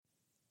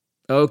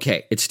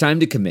Okay, it's time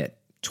to commit.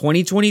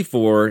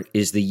 2024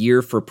 is the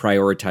year for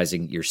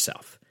prioritizing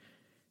yourself.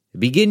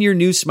 Begin your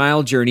new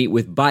smile journey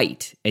with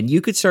Byte, and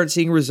you could start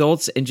seeing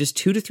results in just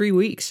 2 to 3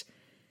 weeks.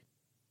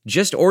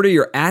 Just order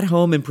your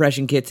at-home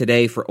impression kit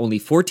today for only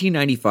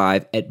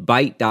 $14.95 at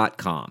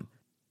Byte.com.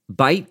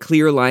 Byte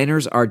clear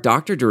liners are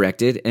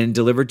doctor-directed and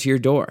delivered to your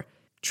door.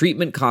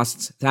 Treatment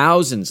costs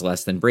thousands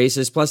less than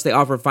braces, plus they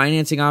offer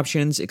financing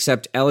options,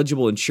 accept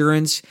eligible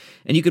insurance,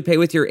 and you could pay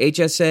with your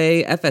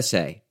HSA,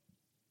 FSA.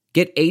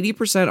 Get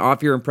 80%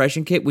 off your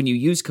impression kit when you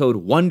use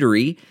code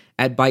WONDERY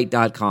at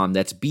Byte.com.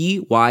 That's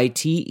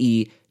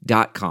BYTE.com.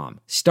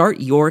 Start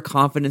your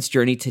confidence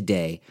journey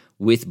today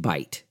with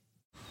Byte.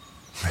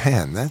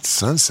 Man, that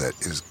sunset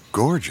is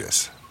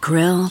gorgeous.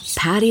 Grill,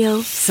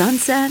 patio,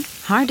 sunset.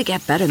 Hard to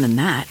get better than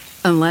that.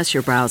 Unless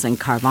you're browsing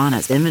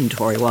Carvana's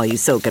inventory while you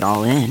soak it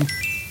all in.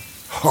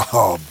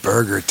 Oh,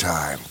 burger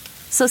time.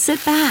 So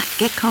sit back,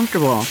 get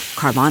comfortable.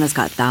 Carvana's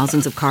got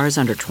thousands of cars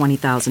under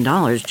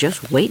 $20,000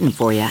 just waiting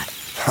for you.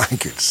 I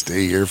could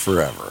stay here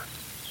forever.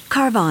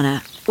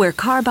 Carvana, where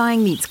car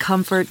buying meets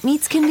comfort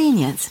meets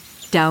convenience.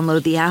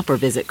 Download the app or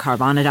visit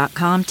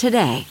Carvana.com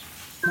today.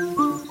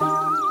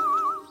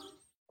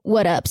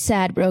 What up,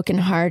 sad,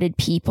 broken-hearted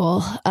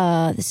people?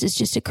 This is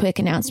just a quick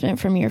announcement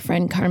from your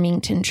friend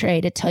Carmington Trey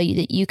to tell you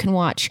that you can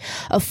watch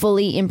a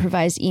fully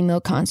improvised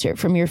emo concert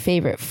from your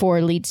favorite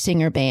 4-lead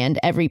singer band,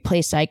 Every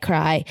Place I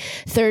Cry,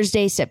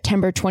 Thursday,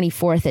 September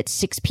 24th at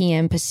 6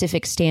 p.m.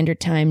 Pacific Standard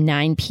Time,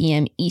 9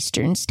 p.m.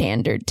 Eastern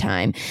Standard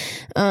Time.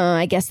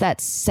 I guess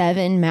that's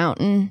 7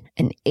 Mountain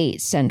and 8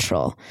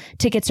 Central.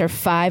 Tickets are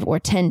 $5 or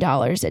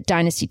 $10 at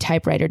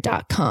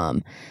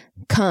dynastytypewriter.com.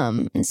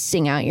 Come and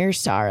sing out your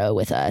sorrow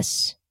with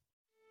us.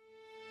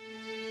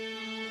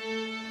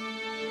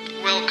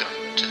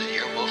 Welcome to the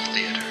Earwolf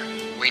Theater.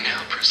 We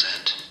now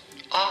present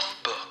Off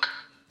Book.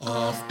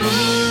 Off Book. Off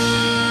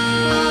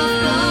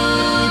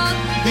Book.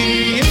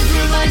 The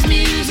improvised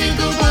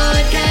musical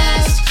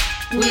podcast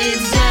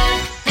with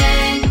Zach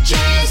and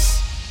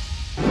Jess.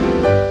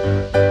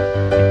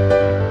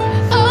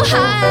 Oh,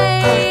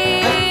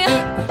 hi.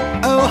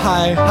 Oh,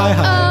 hi. Hi,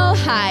 hi. Oh,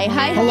 hi.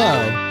 Hi.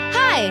 Hello.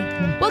 Hi.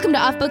 Welcome to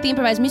Off Book, the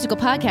improvised musical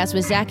podcast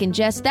with Zach and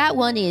Jess. That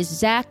one is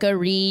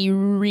Zachary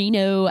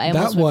Reno. I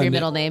almost went for your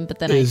middle name, but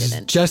then I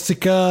didn't.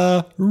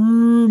 Jessica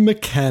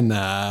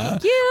McKenna.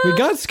 Thank you. We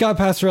got Scott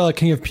Passarella,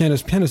 King of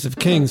Pianists, Pianist of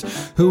Kings,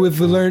 who we've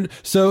learned.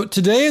 So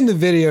today in the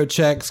video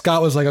check,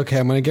 Scott was like, okay,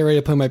 I'm going to get ready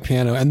to play my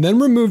piano, and then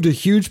removed a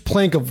huge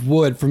plank of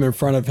wood from in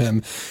front of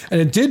him.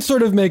 And it did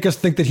sort of make us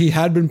think that he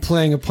had been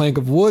playing a plank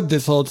of wood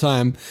this whole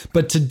time,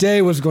 but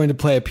today was going to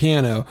play a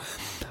piano.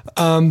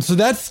 So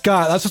that's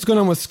Scott. That's what's going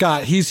on with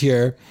Scott. He's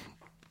here.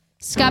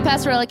 Scott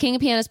Passarella, King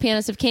of Pianists,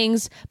 Pianist of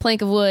Kings,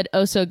 Plank of Wood,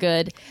 oh so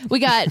good. We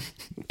got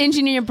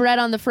Engineer Brett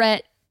on the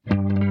fret. Ooh,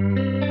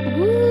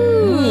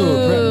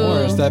 Brett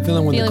Morris, that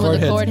feeling when the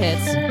chord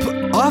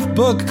hits. Off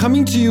Book,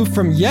 coming to you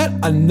from yet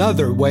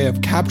another way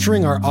of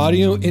capturing our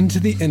audio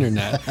into the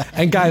internet.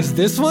 And guys,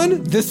 this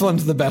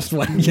one's the best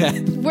one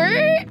yet.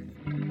 We're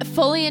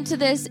fully into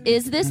this.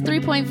 Is this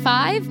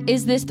 3.5?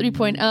 Is this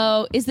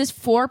 3.0? Is this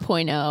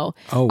 4.0?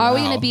 Oh, wow. Are we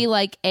going to be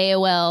like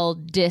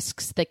AOL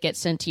discs that get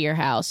sent to your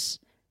house?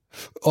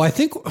 Oh, I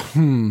think,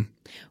 When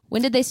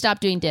did they stop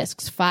doing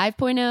discs?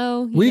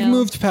 5.0? We've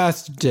moved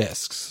past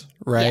discs,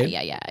 right?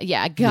 Yeah.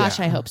 Gosh,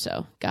 yeah. I hope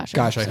so. I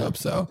hope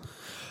so.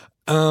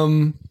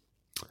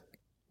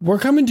 We're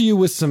coming to you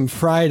with some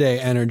Friday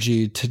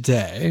energy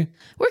today.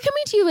 We're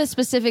coming to you with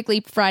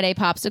specifically Friday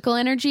Popsicle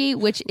Energy,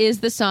 which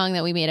is the song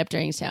that we made up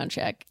during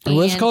soundcheck. It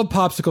was called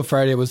Popsicle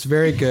Friday. It was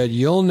very good.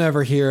 You'll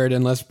never hear it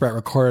unless Brett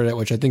recorded it,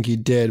 which I think he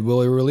did.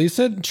 Will he release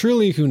it?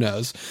 Truly, who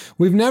knows?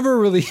 We've never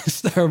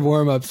released our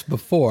warm-ups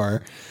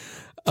before.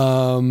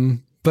 But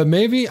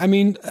maybe,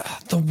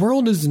 the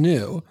world is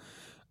new.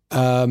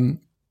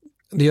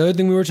 The other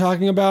thing we were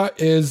talking about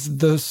is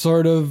the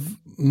sort of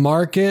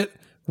market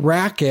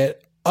racket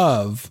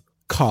of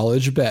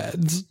college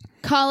beds.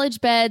 College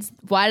beds,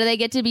 why do they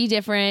get to be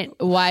different?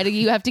 Why do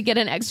you have to get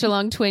an extra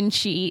long twin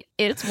sheet?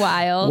 It's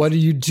wild. What do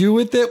you do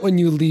with it when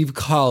you leave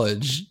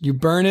college? You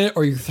burn it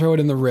or you throw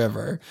it in the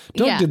river.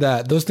 Don't do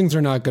that. Those things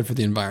are not good for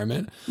the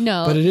environment.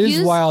 No. But it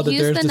is wild that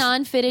there's use the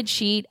non-fitted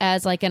sheet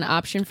as like an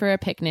option for a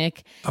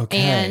picnic. Okay.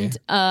 And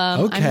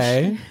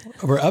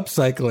We're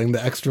upcycling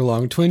the extra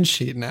long twin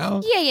sheet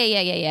now.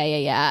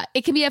 Yeah.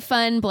 It can be a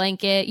fun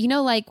blanket. You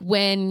know, like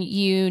when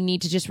you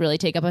need to just really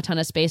take up a ton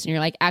of space and you're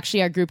like,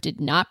 actually, our group did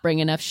not bring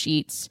enough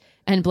sheets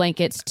and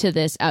blankets to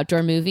this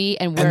outdoor movie,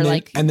 and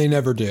we're and they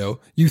never do.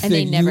 You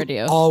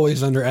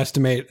always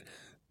underestimate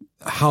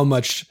how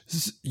much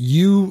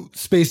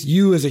space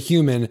you as a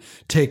human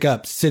take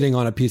up sitting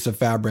on a piece of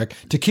fabric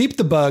to keep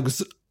the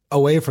bugs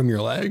away from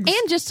your legs.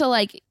 And just to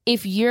like,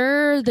 if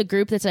you're the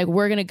group that's like,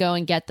 we're going to go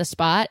and get the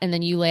spot, and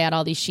then you lay out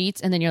all these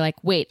sheets, and then you're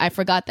like, wait, I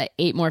forgot that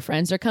 8 more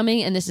friends are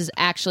coming. And this is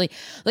actually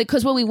like,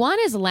 because what we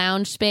want is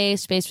lounge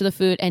space for the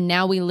food. And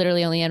now we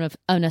literally only have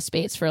enough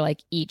space for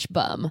like each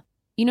bum.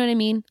 You know what I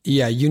mean?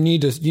 Yeah, you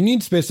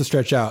need space to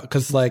stretch out,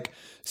 because like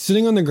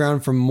sitting on the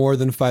ground for more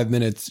than 5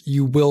 minutes,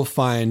 you will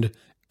find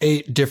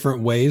 8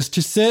 different ways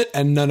to sit,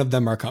 and none of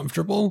them are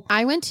comfortable.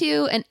 I went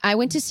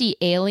to see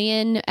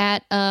Alien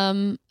at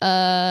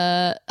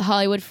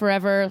Hollywood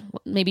Forever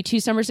maybe 2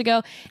 summers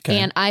ago,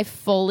 and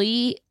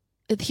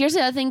here's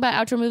the other thing about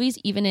outdoor movies,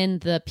 even in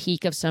the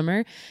peak of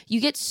summer, you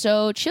get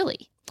so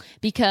chilly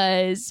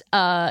because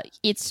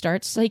it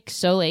starts like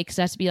so late because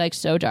it has to be like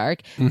so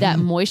dark that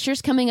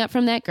moisture's coming up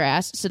from that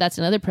grass. So that's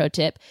another pro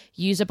tip.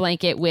 Use a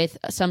blanket with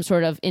some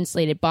sort of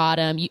insulated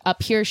bottom. A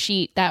pure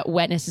sheet, that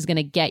wetness is going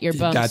to get your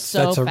bones fast.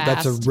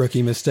 That's a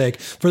rookie mistake.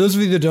 For those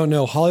of you that don't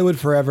know, Hollywood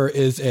Forever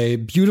is a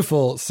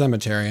beautiful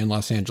cemetery in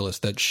Los Angeles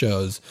that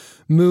shows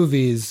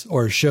movies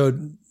or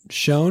shown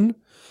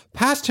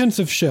past tense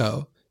of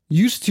show.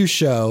 Used to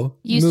show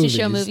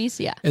movies,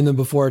 yeah. In the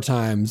before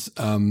times.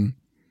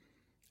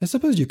 I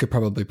suppose you could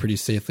probably pretty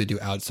safely do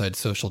outside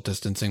social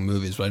distancing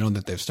movies, but I don't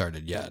think they've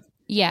started yet.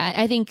 Yeah,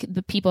 I think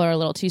the people are a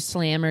little too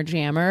slammer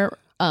jammer,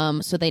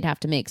 so they'd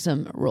have to make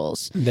some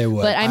rules. They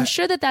would. But I'm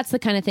sure that that's the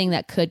kind of thing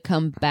that could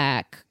come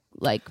back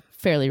like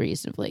fairly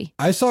reasonably.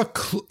 I've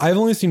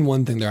only seen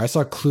one thing there. I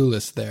saw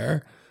Clueless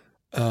there.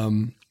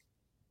 And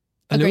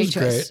it was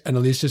great. And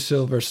Alicia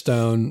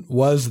Silverstone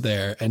was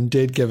there and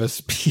did give a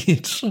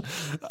speech.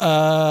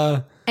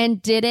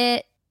 And did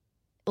it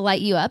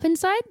light you up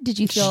inside? Did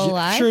you feel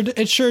alive?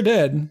 It sure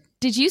did.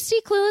 Did you see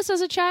Clueless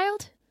as a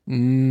child? No.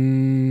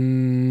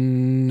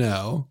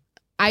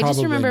 I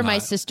just remember my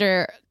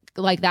sister,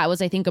 like that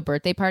was I think a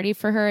birthday party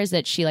for her, is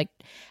that she like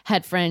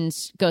had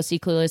friends go see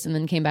Clueless and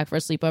then came back for a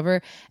sleepover.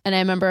 And I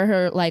remember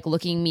her like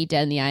looking me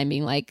dead in the eye and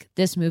being like,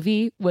 this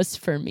movie was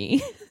for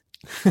me.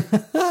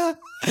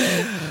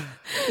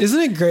 Isn't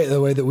it great the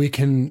way that we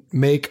can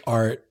make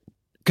art?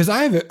 Because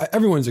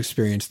everyone's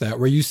experienced that,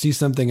 where you see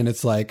something and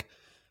it's like,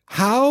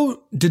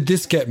 how did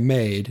this get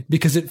made?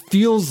 Because it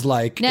feels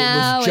like it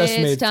was just made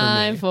for me. Now it's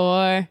time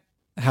for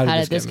how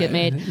did this get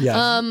made?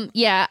 Yeah.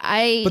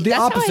 But the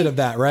opposite of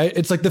that, right?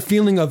 It's like the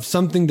feeling of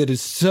something that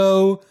is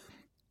so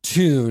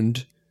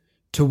tuned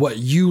to what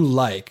you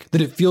like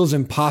that it feels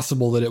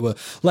impossible that it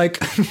was.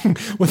 Like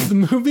when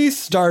the movie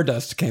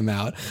Stardust came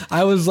out,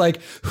 I was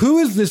like, who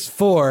is this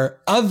for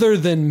other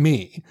than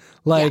me?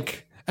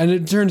 And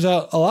it turns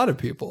out a lot of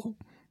people.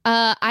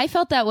 I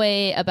felt that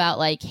way about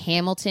like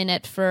Hamilton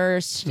at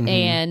first,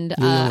 and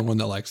you're the only one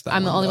that likes that.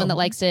 I'm the only one that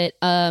likes it.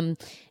 And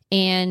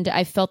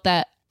I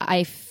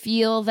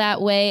feel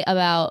that way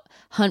about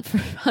Hunt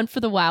for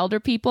the Wilder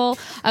People.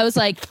 I was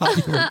like, I thought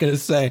you were going to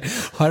say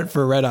Hunt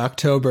for Red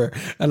October,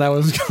 and I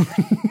was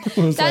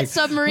that like,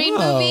 submarine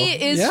movie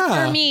is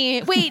for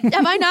me. Wait,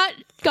 have I not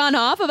gone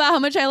off about how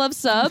much I love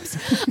subs?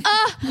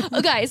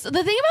 Guys, the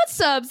thing about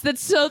subs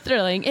that's so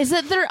thrilling is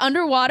that they're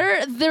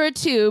underwater, they're a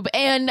tube,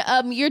 and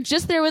you're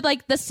just there with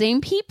like the same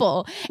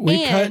people.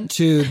 We cut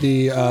to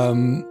the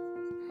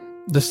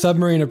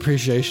Submarine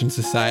Appreciation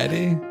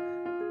Society,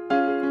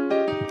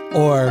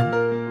 or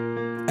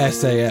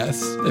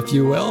SAS, if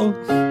you will.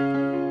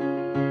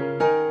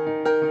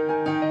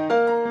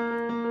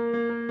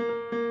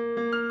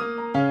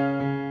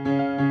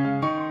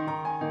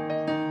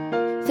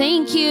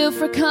 Thank you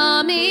for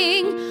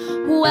coming.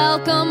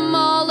 Welcome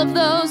all of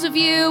those of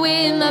you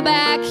in the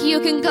back. You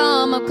can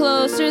come up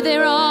closer.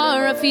 There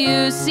are a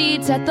few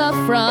seats at the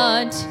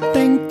front.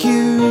 Thank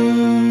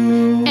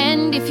you.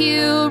 And if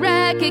you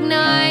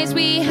recognize,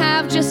 we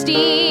have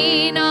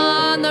Justine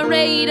on the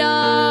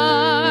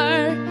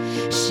radar.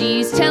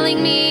 She's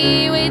telling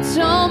me it's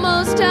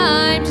almost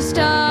time to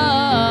start.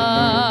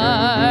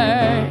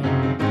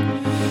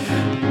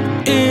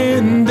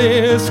 In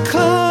this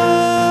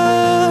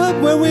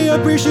club where we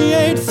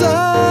appreciate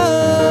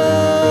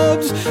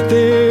subs.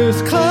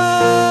 This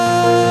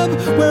club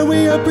where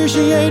we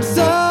appreciate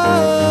subs.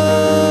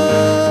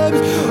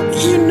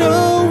 You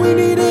know we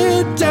need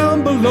it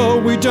down below.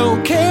 We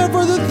don't care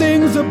for the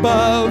things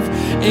above.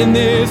 In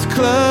this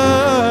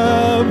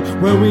club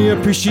where we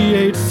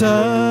appreciate subs.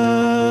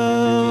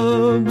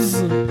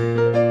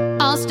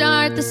 I'll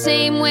start the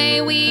same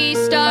way we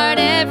start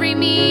every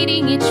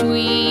meeting each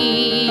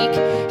week.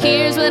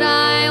 Here's what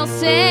I'll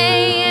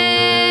say,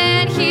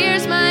 and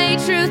here's my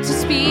truth to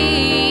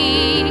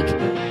speak.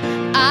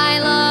 I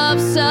love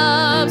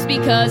subs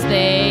because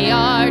they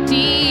are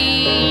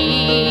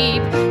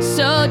deep.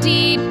 So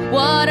deep,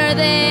 what are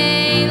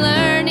they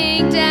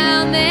learning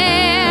down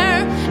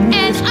there?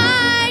 And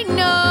I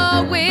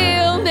know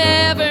we'll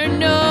never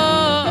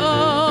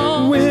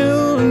know.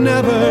 We'll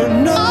never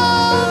know.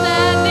 All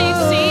that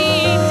they've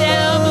seen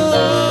down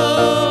below.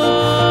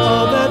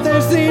 All that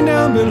they've seen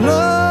down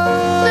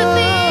below. The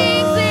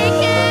things they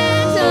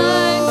can't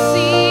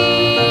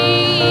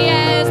unsee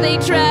as they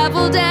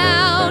travel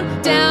down,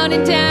 down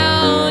and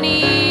down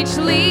each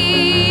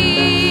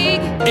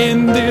league.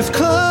 In this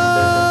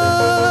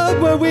club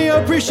where we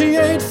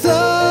appreciate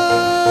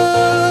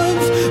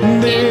subs.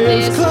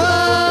 This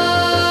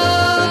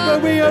club where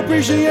we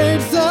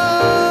appreciate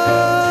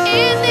subs.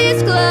 In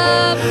this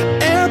club,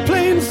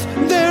 Airplanes,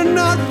 they're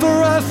not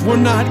for us. We're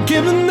not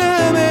giving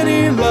them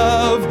any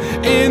love.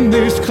 In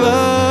this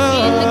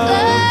club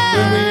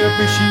where we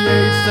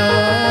appreciate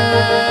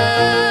subs.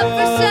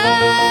 for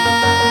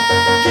subs.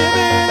 Give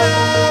it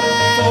up.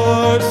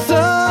 more subs.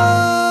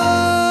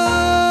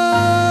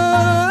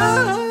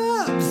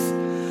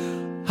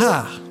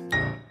 Ha.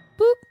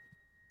 Boop,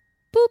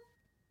 boop,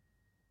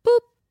 boop,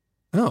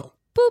 Oh,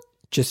 boop.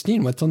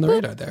 Justine, what's on the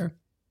radar there?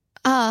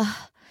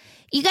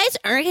 You guys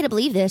aren't going to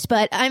believe this,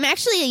 but I'm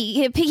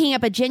actually picking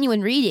up a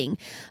genuine reading.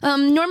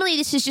 Normally,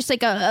 this is just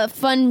like a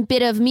fun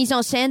bit of mise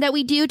en scène that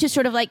we do to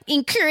sort of like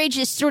encourage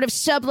this sort of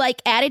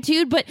sub-like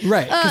attitude. But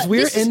Right, because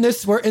we're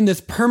in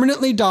this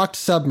permanently docked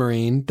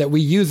submarine that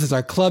we use as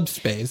our club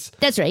space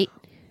That's right.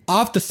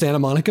 off the Santa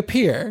Monica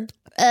Pier.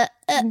 Oh,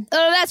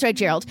 that's right,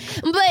 Gerald.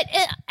 But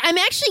I'm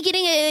actually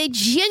getting a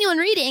genuine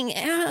reading,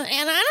 and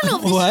I don't know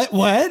if this...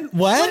 What?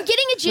 I'm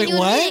getting a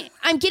genuine reading.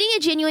 I'm getting a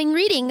genuine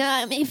reading.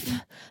 If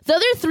the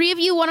other three of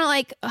you want to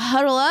like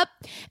huddle up,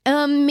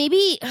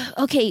 maybe,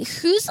 okay,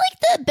 who's like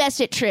the best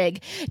at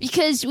trig?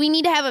 Because we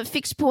need to have a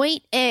fixed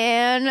point,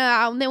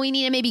 and then we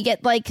need to maybe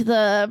get like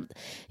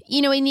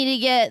we need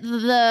to get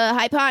the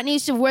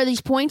hypotenuse of where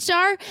these points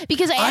are,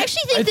 because I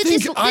actually think that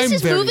this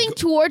is moving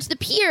towards the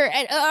pier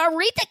at a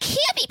rate that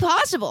can't be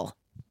possible.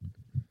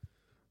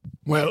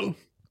 Well,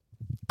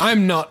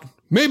 I'm not.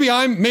 Maybe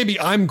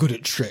I'm good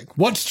at trig.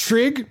 What's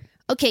trig?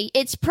 Okay,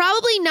 it's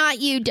probably not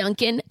you,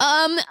 Duncan.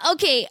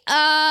 Okay,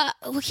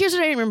 here's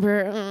what I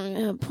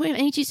remember. Point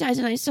on each sides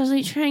of an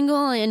isosceles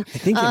triangle, and I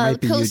think it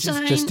might be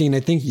cosine. you, Justine. I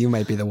think you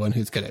might be the one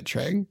who's good at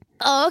trig.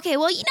 Oh, okay.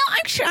 Well,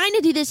 I'm trying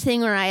to do this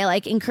thing where I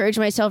like encourage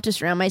myself to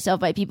surround myself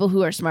by people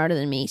who are smarter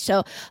than me.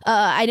 So,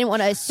 I didn't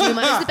want to assume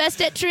I was the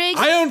best at trig.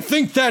 I don't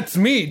think that's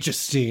me,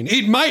 Justine.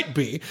 It might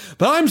be,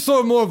 but I'm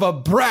sort of more of a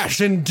brash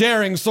and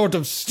daring sort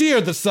of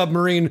steer the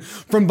submarine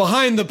from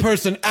behind the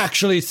person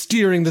actually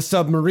steering the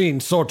submarine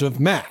sort of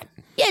man.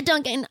 Yeah,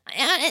 Duncan.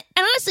 And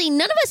honestly,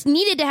 none of us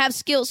needed to have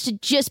skills to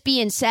just be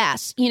in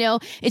SAS.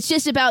 It's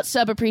just about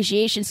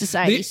sub-appreciation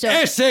society. The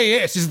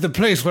SAS is the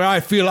place where I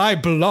feel I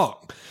belong.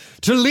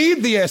 To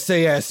lead the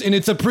SAS in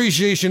its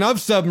appreciation of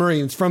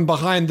submarines from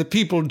behind the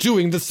people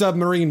doing the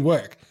submarine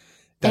work.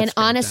 And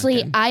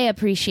honestly, I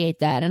appreciate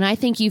that. And I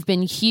think you've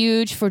been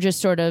huge for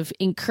just sort of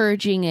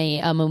encouraging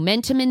a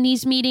momentum in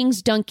these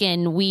meetings.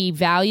 Duncan, we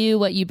value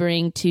what you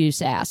bring to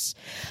SAS.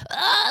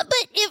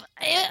 But if...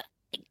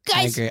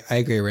 guys... I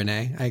agree,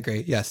 Renee. I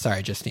agree. Yeah,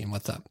 sorry, Justine,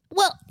 what's up?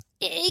 Well,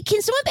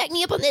 can someone back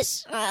me up on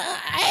this?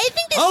 I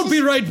think this I'll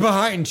be right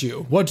behind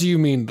you. What do you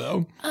mean,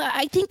 though?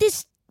 I think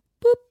this...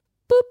 Boop,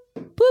 boop,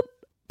 boop,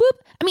 boop.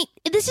 I mean,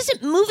 this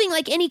isn't moving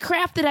like any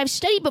craft that I've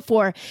studied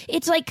before.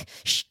 It's like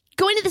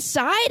going to the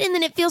side, and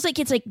then it feels like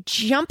it's like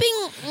jumping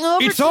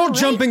over. It's all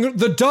jumping.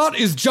 The dot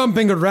is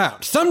jumping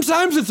around.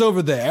 Sometimes it's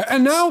over there,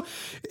 and now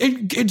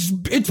it's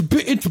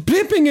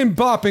blipping and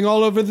bopping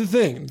all over the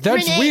thing.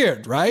 That's Renee,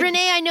 weird, right?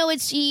 Renee, I know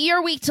it's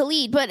your week to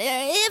lead, but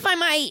if I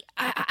might,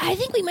 I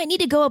think we might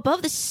need to go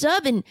above the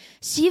sub and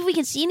see if we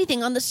can see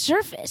anything on the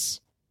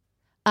surface.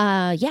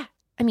 Yeah.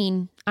 I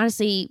mean,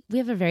 honestly, we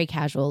have a very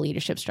casual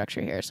leadership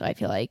structure here, so I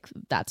feel like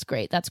that's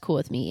great. That's cool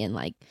with me. And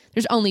like,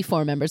 there's only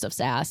 4 members of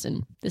SAS,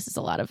 and this is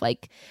a lot of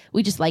like,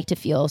 we just like to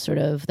feel sort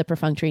of the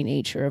perfunctory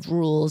nature of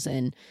rules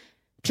and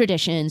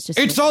traditions.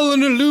 It's all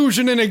an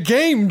illusion in a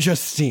game,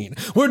 Justine.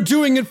 We're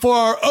doing it for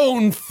our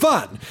own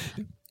fun.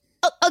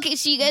 Oh, okay,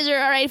 so you guys are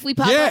all right if we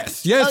pop up?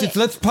 Yes, Okay.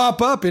 let's pop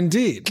up,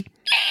 indeed.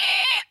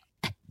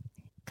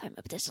 Climb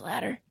up this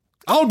ladder.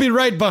 I'll be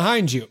right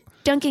behind you.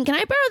 Duncan, can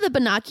I borrow the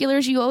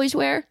binoculars you always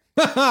wear?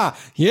 Haha,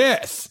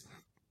 yes.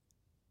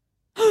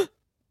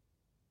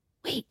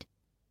 Wait,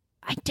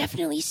 I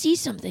definitely see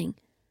something.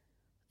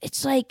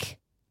 It's like,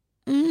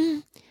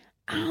 I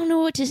don't know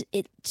what to...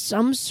 It's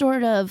some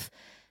sort of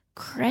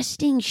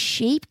cresting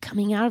shape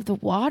coming out of the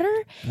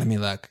water? Let me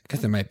look, because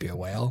there might be a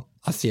whale.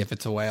 I'll see if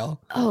it's a whale.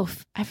 Oh,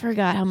 I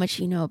forgot how much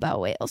you know about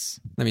whales.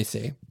 Let me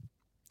see.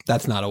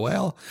 That's not a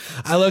whale.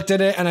 I looked at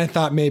it and I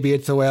thought maybe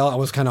it's a whale. I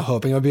was kind of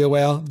hoping it would be a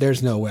whale.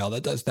 There's no whale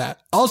that does that.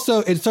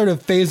 Also, it's sort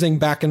of phasing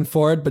back and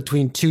forth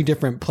between 2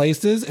 different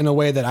places in a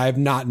way that I've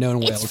not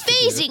known whales It's to do.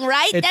 phasing,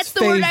 right? It's That's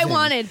the word I phasing.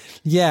 wanted.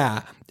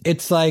 Yeah.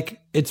 It's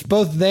like, it's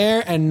both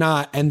there and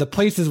not. And the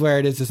places where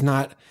it is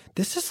not.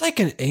 This is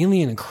like an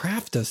alien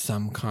craft of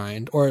some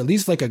kind, or at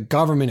least like a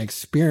government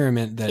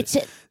experiment that... It's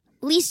at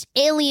least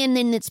alien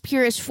in its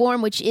purest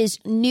form, which is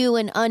new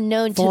and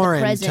unknown to the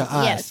foreign present. to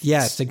us.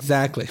 Yes,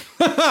 exactly.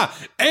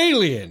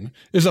 Alien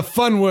is a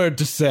fun word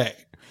to say.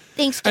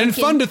 Thanks, Duncan. And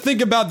fun to think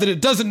about that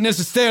it doesn't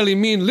necessarily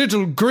mean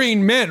little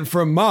green men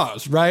from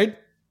Mars, right?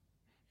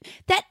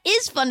 That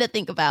is fun to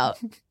think about.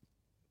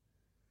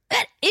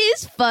 That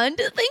is fun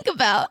to think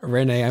about.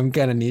 Renee, I'm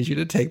gonna need you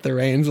to take the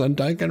reins on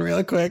Duncan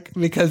real quick,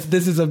 because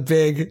this is a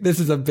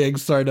big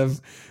sort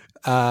of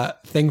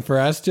thing for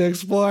us to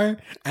explore,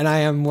 and I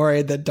am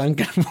worried that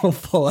Duncan will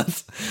pull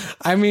us.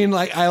 I mean,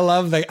 like, I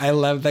love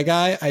the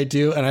guy, I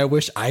do, and I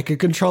wish I could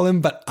control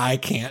him, but I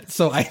can't.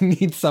 So I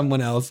need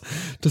someone else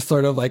to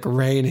sort of like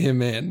rein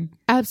him in.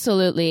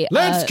 Absolutely.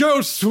 Let's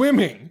go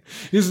swimming.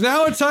 Is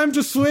now a time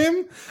to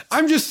swim?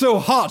 I'm just so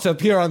hot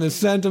up here on the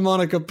Santa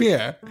Monica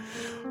Pier.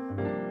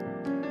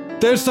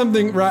 There's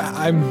something right.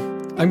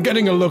 I'm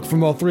getting a look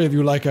from all 3 of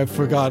you like I've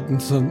forgotten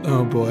some.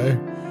 Oh boy.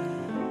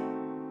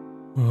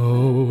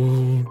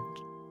 Oh,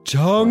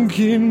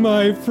 Duncan,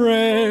 my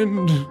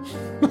friend,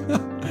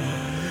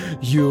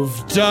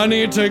 you've done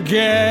it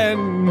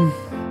again.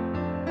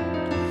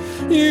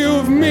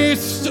 You've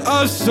missed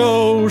a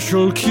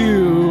social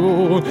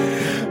cue,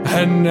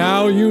 and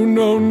now you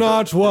know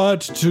not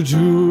what to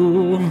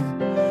do.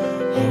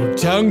 Oh,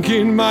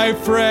 Duncan, my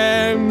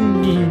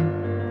friend,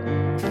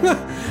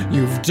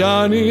 you've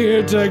done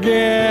it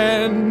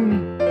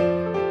again.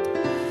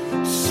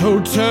 So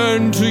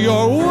turn to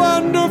your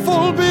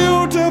wonderful,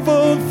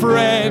 beautiful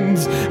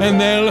friends, and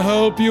they'll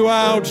help you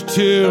out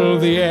till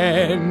the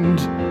end.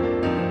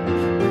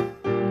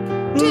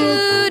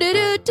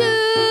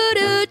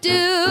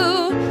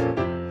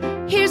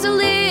 Here's a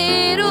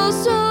little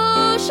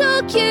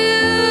social cue.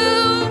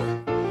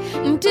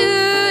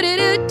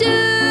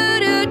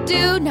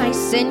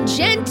 Nice and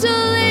gentle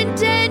and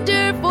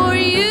tender for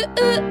you.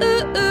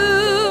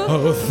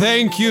 Oh,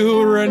 thank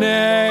you,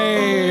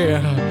 Renee.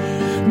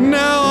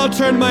 Now I'll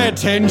turn my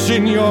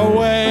attention your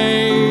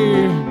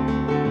way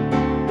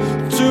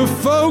to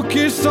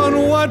focus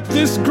on what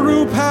this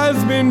group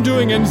has been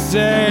doing and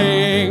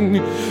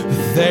saying.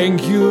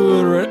 Thank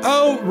you.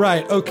 Oh,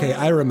 right. Okay,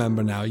 I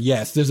remember now.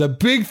 Yes, there's a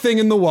big thing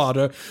in the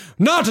water.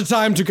 Not a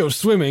time to go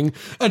swimming.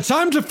 A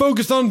time to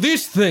focus on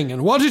this thing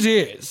and what it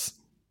is.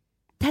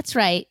 That's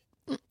right.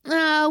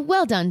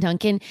 Well done,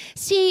 Duncan.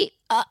 See,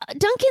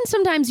 Duncan,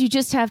 sometimes you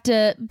just have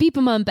to beep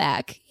him on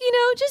back. You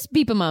know, just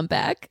beep him on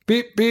back.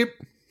 Beep, beep.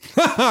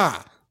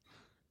 Ha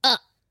ha.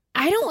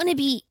 I don't want to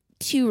be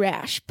too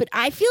rash, but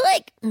I feel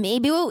like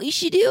maybe what we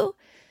should do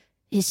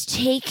is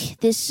take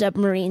this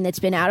submarine that's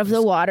been out of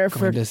the water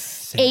for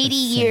 80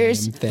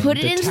 years, put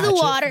it into the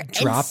water,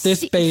 drop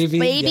this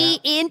baby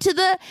into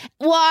the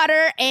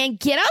water, and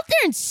get out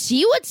there and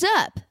see what's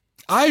up.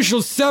 I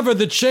shall sever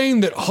the chain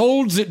that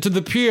holds it to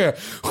the pier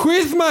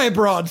with my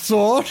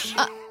broadsword.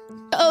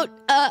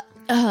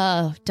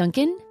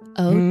 Duncan?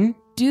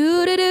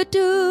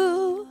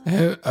 Do-do-do-do.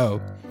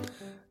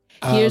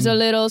 Here's a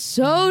little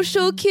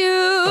social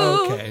cue.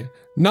 Okay.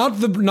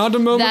 Not a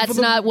moment. That's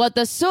not what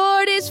the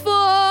sword is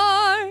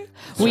for.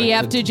 We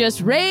have to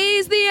just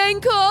raise the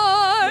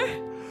anchor.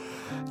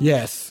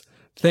 Yes.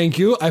 Thank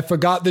you. I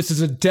forgot this is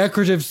a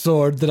decorative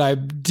sword that I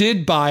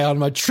did buy on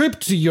my trip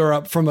to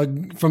Europe from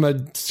a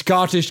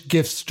Scottish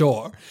gift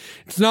store.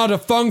 It's not a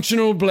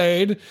functional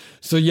blade,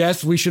 so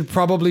yes, we should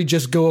probably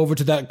just go over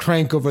to that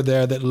crank over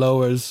there that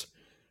lowers.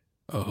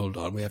 Oh, hold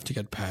on. We have to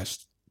get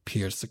past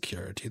pier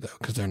security, though,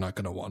 because they're not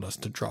going to want us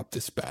to drop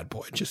this bad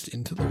boy just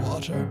into the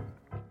water.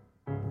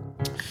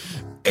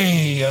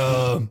 Hey,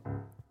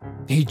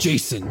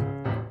 Jason.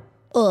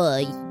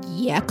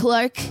 Yeah,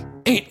 Clark?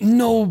 Ain't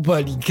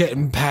nobody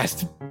getting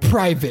past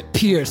private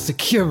pier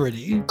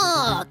security.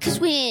 'Cause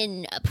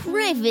when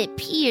private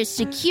pier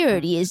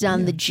security is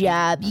on the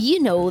job, you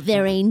know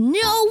there ain't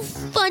no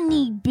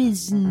funny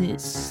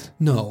business.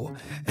 No,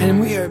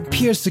 and we are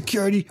pier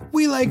security.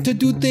 We like to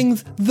do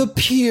things the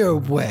pier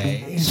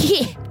way.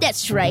 Yeah,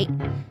 that's right.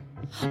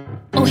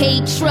 Oh, hey,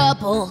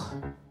 Trouble.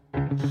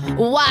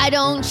 Why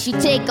don't you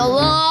take a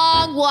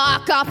long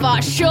walk off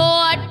our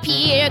short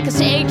pier? 'Cause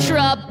hey,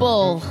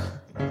 Trouble,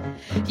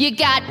 you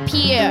got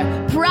pier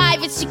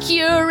private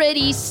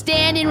security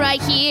standing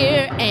right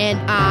here. And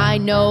I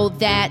know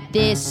that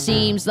this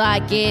seems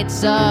like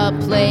it's a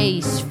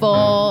place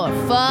for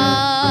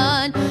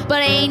fun,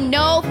 but ain't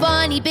no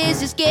funny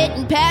business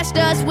getting past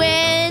us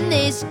when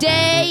this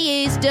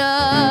day is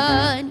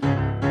done.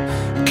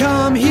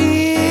 Come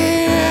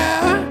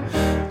here,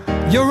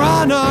 you're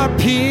on our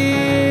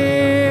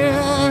pier.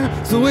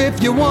 So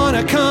if you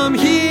wanna come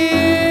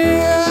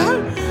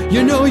here,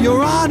 you know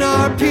you're on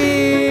our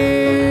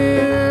pier.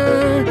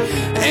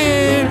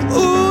 And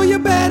ooh, you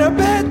better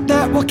bet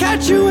that we'll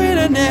catch you in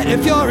a net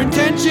if your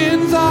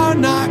intentions are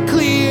not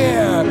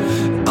clear.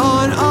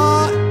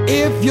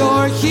 If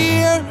you're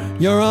here,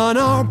 you're on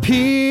our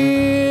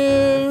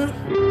pier.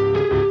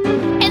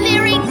 And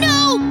there ain't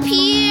no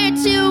pier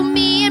to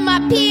me and my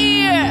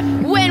pier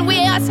when we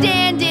are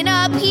standing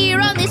up here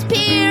on this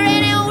pier.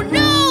 And oh,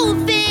 no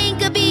thing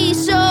could be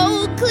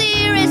so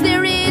clear as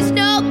there is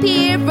no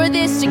pier for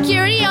this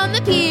security on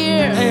the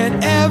pier.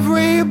 And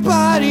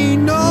everybody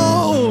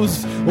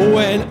knows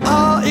when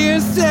all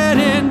is said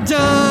and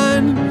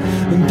done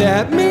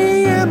that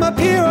me and my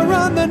pier are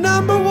on the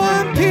number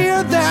one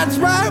pier. That's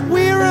right,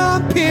 we're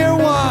on Pier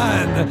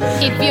 1.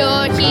 If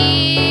you're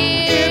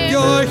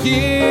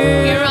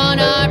here, you're on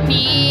our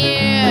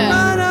pier.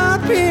 On our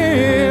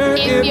pier.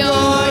 If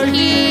you're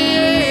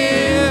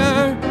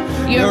here,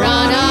 you're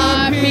on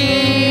our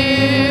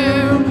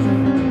pier.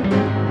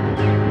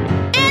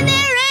 And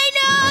there ain't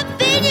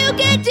nothing you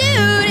can do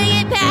to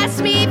get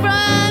past me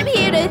from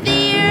here to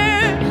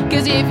there.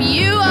 'Cause if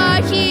you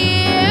are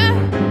here,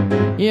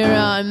 you're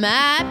on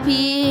my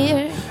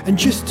pier. And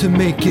just to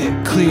make it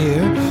clear,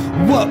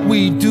 what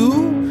we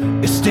do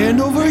is stand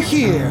over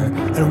here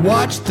and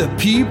watch the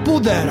people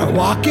that are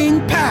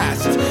walking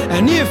past.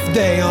 And if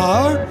they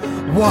are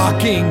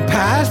walking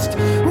past,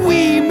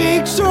 we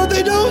make sure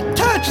they don't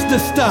touch the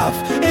stuff.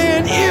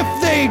 And if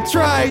they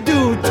try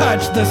to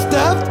touch the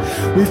stuff,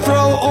 we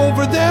throw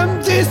over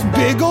them this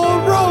big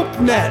old rope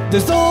net.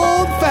 This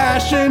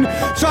old-fashioned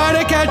try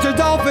to catch a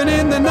dolphin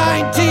in the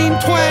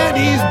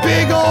 1920s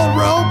big old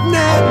rope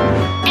net.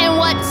 And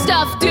what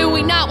stuff do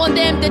we not want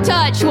them to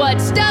touch? What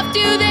stuff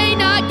do they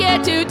not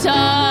get to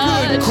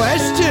touch? Good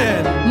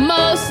question.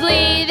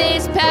 Mostly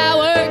this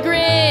power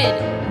grid.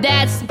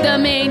 That's the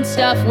main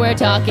stuff we're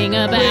talking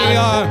about. We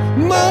are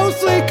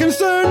mostly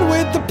concerned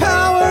with the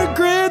power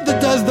grid that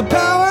does the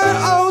power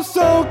oh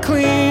so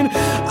clean.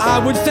 I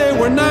would say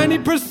we're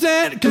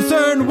 90%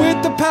 concerned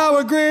with the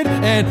power grid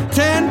and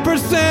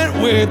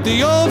 10% with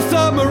the old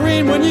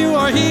submarine. When you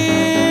are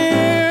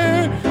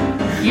here,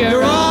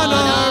 you're on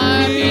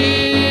our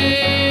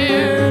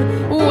pier.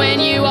 When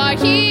you are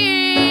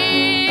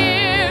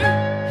here,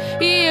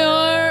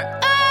 you're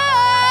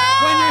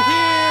When you're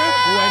here,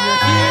 when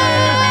you're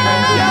here, when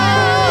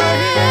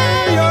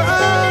you're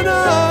on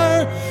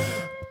our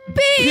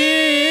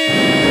pier.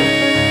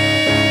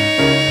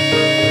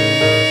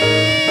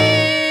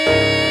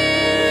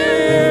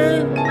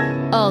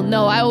 Oh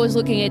no, I was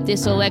looking at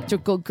this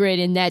electrical grid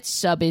and that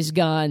sub is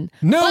gone.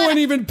 No one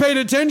even paid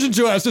attention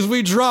to us as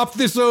we dropped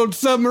this old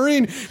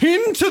submarine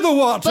into the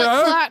water.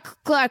 But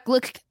Clark,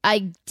 look,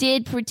 I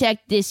did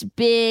protect this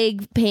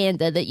big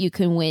panda that you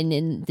can win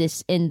in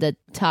the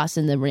toss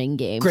in the ring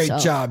game. Great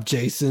job,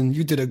 Jason.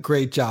 You did a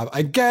great job.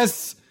 I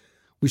guess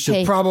we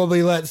should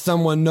probably let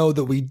someone know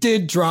that we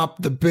did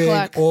drop the big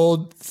Clark.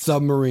 old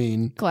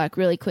submarine. Clark,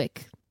 really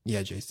quick.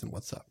 Yeah, Jason,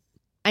 what's up?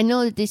 I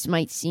know that this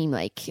might seem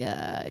like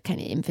kind of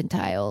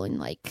infantile and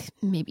like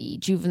maybe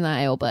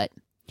juvenile, but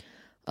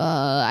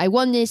I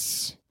won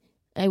this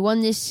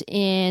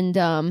and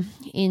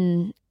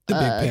in The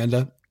big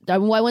panda. I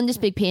won this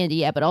big panda,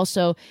 yeah, but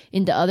also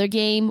in the other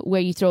game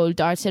where you throw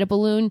darts at a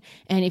balloon,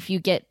 and if you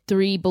get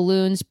 3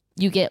 balloons,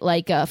 you get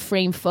like a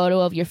framed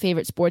photo of your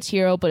favorite sports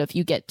hero, but if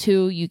you get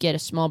 2, you get a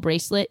small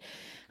bracelet.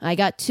 I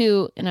got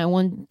 2, and I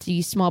won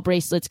these small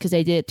bracelets because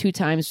I did it 2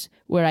 times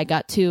where I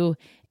got 2,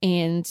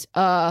 and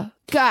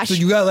gosh. So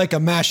you got like a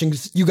matching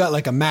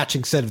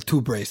set of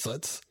 2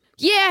 bracelets.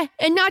 Yeah,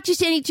 and not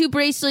just any 2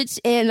 bracelets,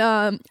 and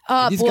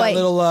These boy. got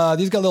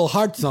little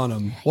hearts on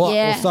them. Well,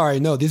 Yeah. sorry,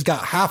 no, these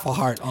got half a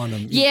heart on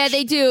them. Yeah,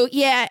 they do.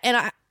 Yeah, and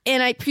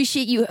I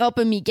appreciate you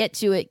helping me get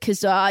to it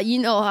because you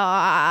know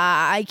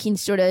how I can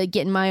sort of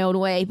get in my own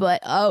way.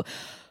 But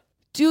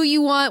do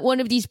you want one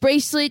of these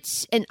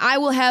bracelets? And I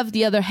will have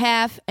the other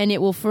half, and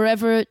it will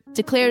forever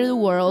declare to the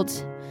world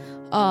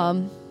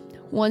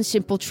one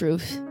simple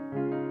truth.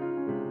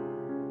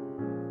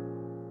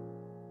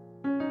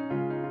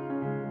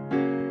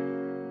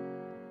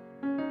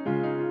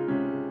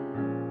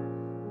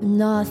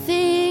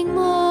 Nothing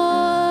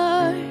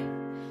more,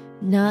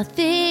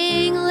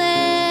 nothing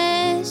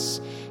less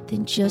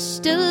than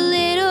just a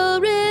little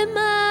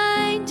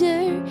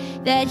reminder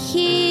that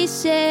he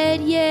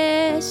said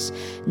yes.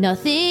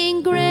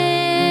 Nothing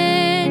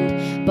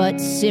grand,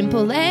 but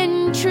simple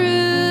and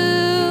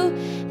true,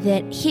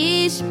 that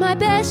he's my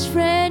best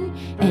friend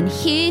and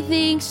he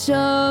thinks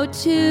so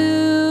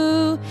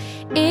too.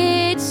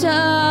 It's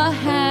a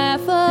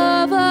half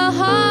of a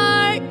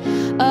heart,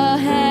 a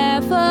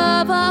half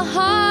of a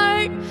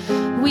heart.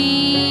 We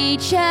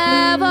each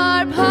have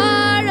our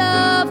part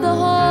of the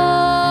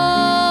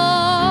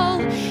whole.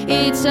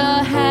 It's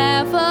a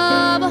half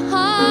of a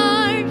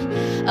heart,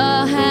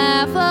 a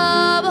half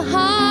of a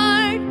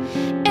heart,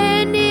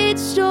 and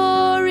its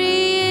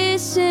story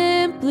is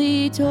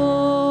simply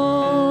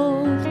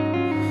told.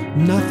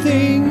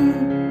 Nothing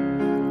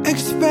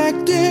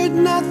expected,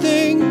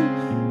 nothing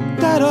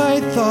that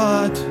I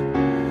thought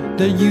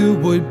that you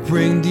would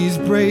bring these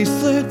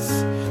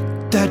bracelets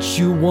that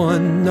you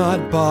won,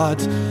 not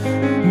bought.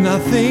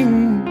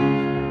 Nothing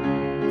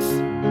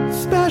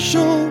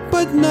special,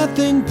 but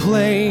nothing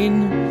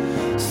plain.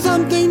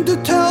 Something to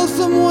tell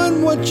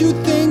someone what you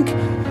think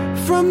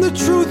from the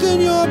truth in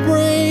your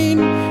brain.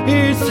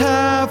 It's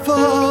half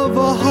of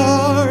a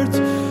heart,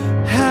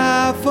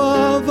 half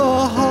of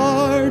a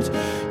heart.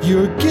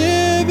 You're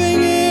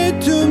giving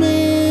it to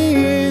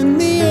me in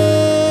the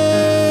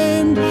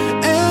end.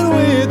 And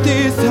with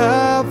this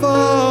half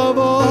of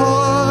a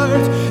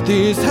heart,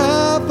 this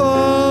half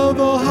of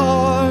a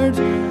heart,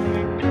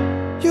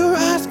 you're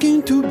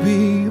asking to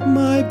be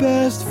my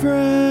best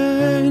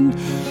friend.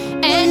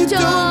 And You don't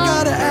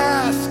gotta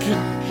ask.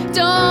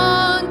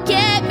 Don't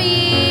get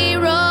me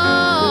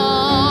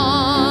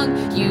wrong.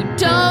 You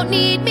don't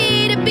need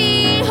me to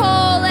be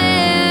whole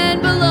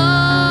and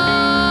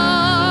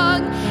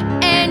belong.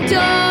 And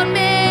don't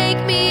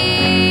make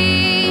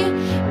me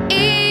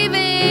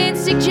even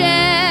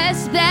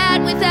suggest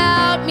that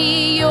without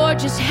me you're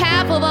just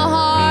half of a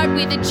heart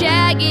with a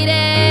jagged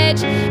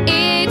edge.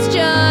 It's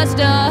just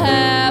a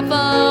half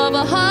of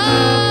a heart.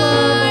 Half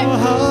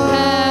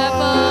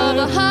of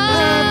a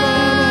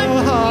heart. You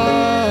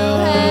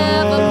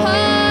have a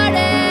part,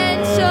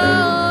 and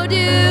so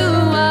do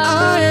I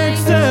I.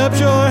 accept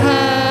your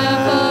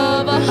Half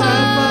of a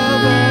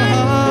heart.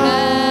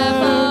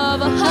 Half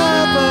of a heart.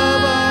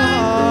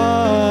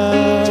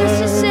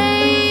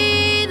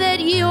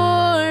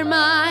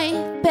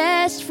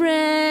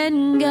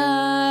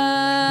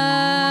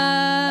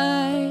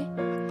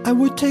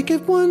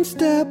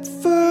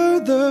 step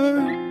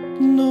further.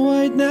 No,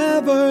 I'd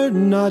never,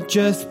 not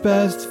just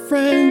best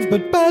friends,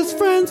 but best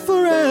friends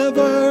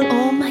forever.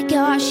 Oh my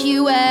gosh,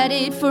 you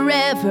added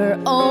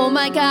forever. Oh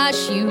my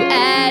gosh, you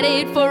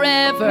added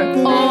forever.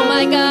 Oh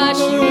my gosh,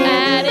 you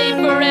added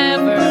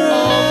forever.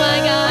 Oh my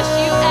gosh,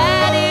 you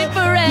added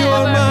forever.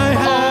 You're my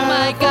Oh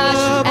my gosh,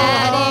 you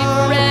added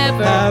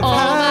forever.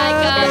 Oh my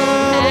gosh,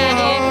 you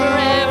added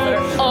forever.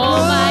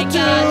 Oh my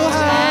gosh, you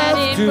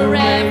added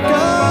forever.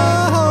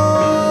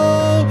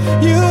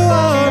 You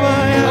are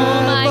my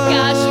Oh my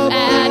gosh, you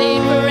added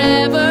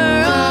forever.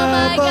 Oh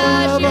my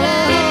gosh, you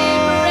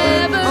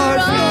added forever.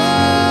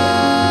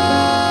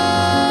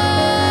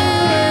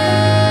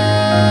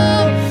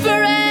 Oh,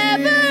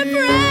 forever,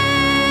 friends.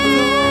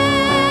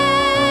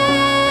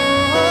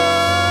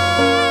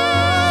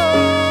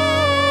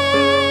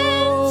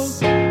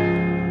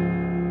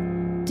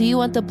 Do you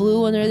want the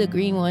blue one or the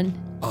green one?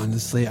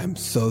 Honestly, I'm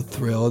so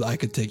thrilled I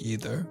could take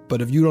either.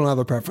 But if you don't have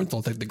a preference,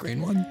 I'll take the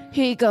green one.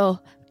 Here you go.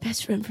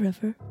 Best friend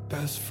forever.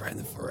 Best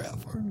friend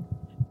forever.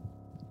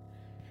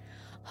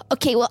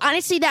 Okay, well,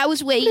 honestly, that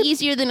was way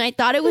easier than I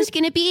thought it was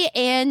going to be,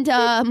 and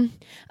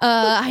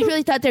I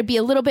really thought there'd be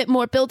a little bit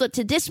more build-up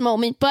to this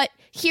moment, but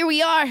here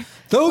we are.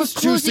 Those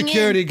We're two closing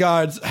security in.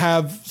 guards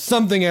have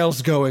something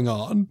else going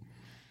on.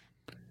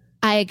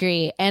 I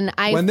agree, and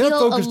I When they're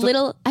feel a focused on-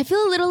 little. I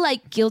feel a little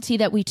like guilty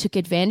that we took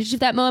advantage of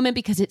that moment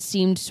because it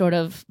seemed sort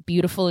of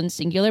beautiful and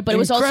singular, but it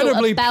was also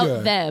Incredibly about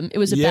pure. them. It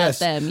was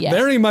Yes, about them. Yeah,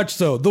 very much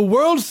so. The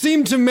world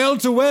seemed to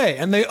melt away,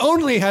 and they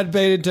only had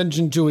paid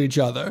attention to each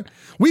other.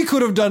 We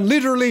could have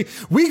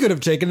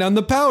taken down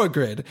the power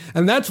grid,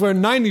 and that's where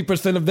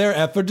 90% of their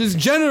effort is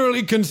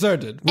generally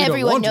concerted. We don't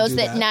Everyone want to knows do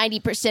that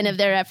 90% of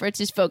their efforts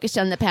is focused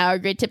on the power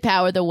grid to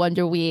power the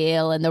Wonder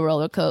Wheel and the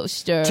roller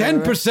coaster.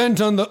 10%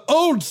 on the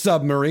old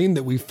submarine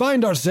that we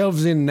find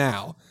ourselves in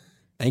now.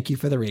 Thank you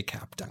for the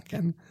recap,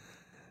 Duncan.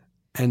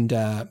 And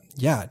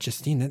yeah,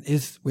 Justine,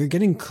 we're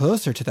getting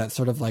closer to that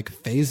sort of like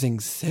phasing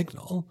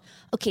signal.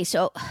 Okay,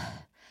 so,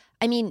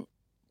 I mean,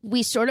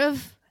 we sort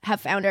of have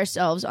found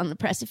ourselves on the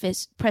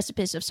precipice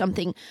of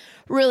something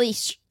really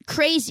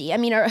crazy. I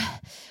mean,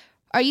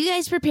 are you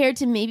guys prepared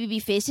to maybe be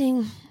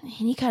facing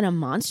any kind of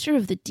monster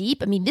of the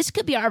deep? I mean, this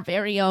could be our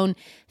very own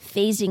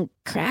phasing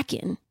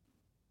kraken.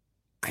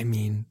 I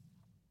mean,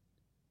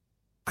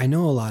 I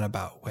know a lot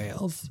about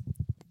whales,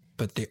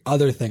 but the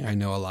other thing I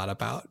know a lot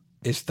about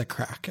is the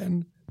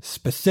kraken.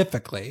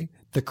 Specifically,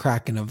 the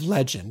kraken of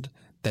legend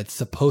that's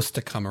supposed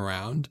to come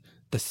around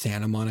the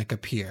Santa Monica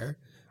Pier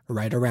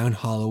right around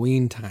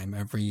Halloween time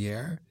every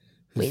year,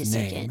 Wait a whose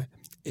name second.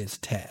 is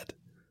Ted.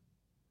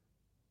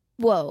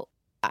 Whoa,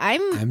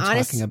 I'm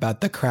honest. Talking about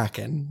the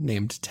kraken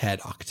named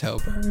Ted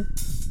October.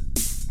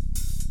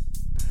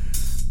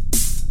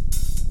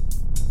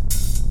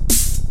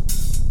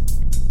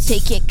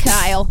 Take it,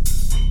 Kyle.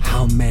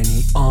 How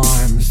many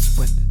arms,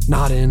 but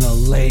not in a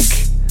lake?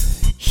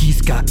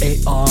 He's got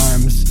 8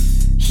 arms.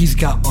 He's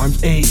got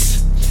arms 8.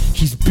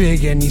 He's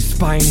big and he's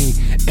spiny,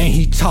 and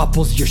he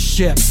topples your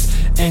ships,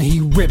 and he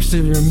rips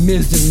your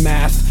mizzen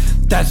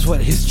mast. That's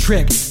what his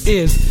trick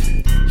is.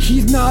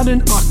 He's not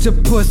an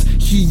octopus,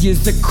 he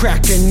is a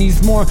kraken.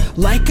 He's more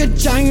like a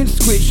giant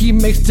squid. He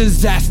makes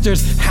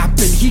disasters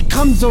happen. He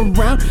comes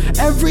around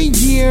every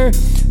year,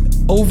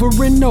 over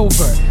and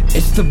over.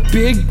 It's the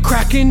big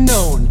kraken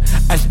known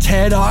as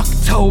Ted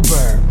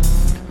October.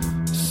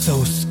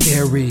 So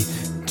scary,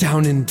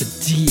 down in the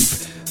deep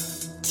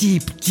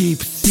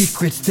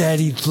secrets that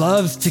he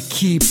loves to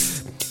keep.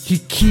 He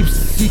keeps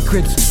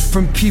secrets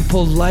from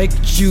people like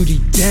Judi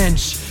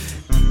Dench.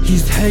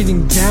 He's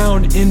heading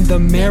down in the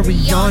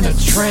Mariana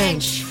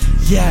Trench.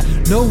 Yeah,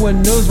 no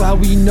one knows why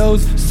he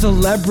knows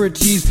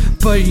celebrities,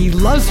 but he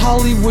loves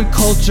Hollywood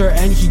culture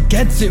and he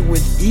gets it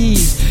with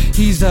ease.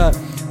 He's a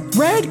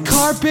red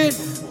carpet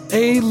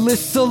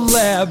A-list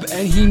celeb,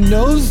 and he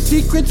knows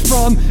secrets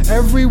from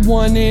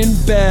everyone in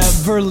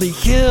Beverly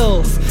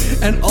Hills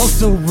and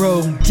also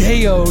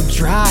Rodeo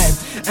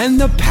Drive. And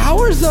the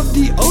powers of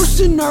the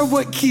ocean are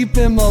what keep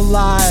him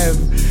alive.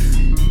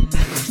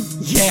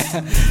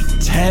 Yeah,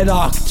 Ted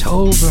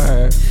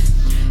October.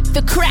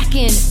 The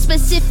Kraken,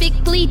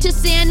 specifically to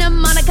Santa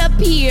Monica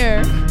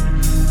Pier.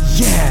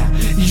 Yeah,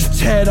 he's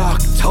Ted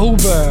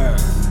October.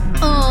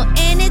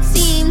 And it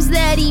seems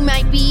that he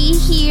might be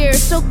here.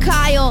 So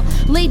Kyle,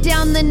 lay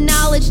down the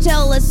knowledge,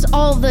 tell us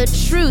all the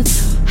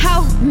truth.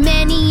 How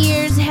many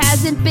years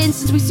has it been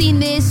since we've seen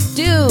this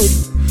dude?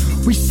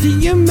 We see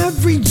him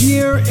every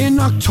year in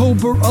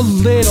October a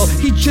little.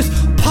 He just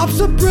pops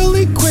up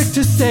really quick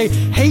to say,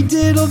 hey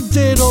diddle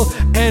diddle,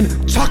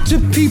 and talk to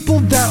people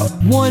that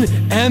won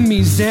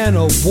Emmys and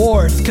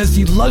awards. Cause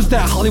he loves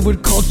that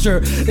Hollywood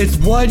culture, it's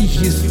what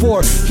he's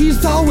for.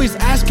 He's always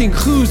asking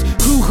who's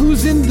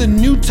in the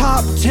new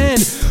top 10.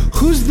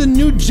 Who's the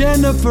new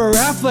Jennifer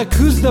Affleck?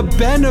 Who's the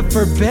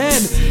Bennifer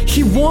Ben?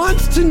 He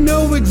wants to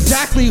know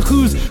exactly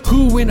who's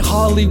who in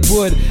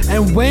Hollywood.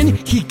 And when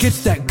he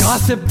gets that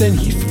gossip, then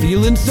he's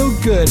feeling so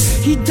good.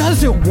 He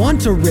doesn't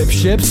want to rip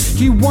ships,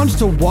 he wants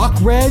to walk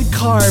red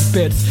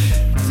carpets.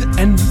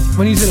 And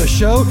when he's in a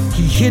show,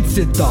 he hits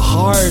it the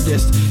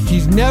hardest.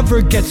 He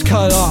never gets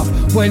cut off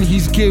when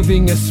he's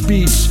giving a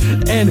speech.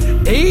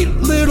 And 8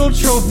 little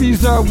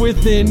trophies are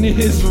within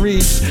his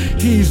reach.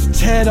 He's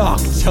Ted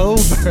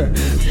October,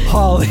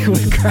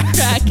 Hollywood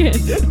Kraken.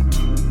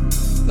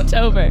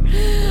 October.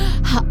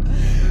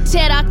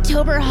 Ted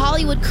October,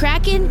 Hollywood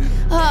Kraken?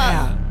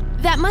 Yeah.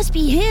 That must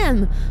be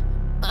him.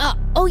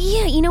 Oh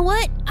yeah, you know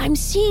what? I'm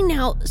seeing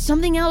now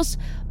something else.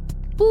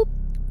 Boop,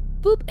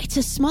 boop. It's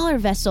a smaller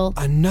vessel.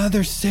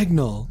 Another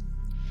signal.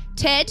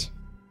 Ted?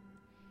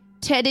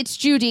 Ted, it's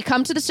Judy.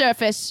 Come to the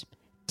surface.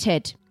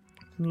 Ted.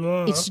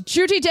 It's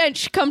Judi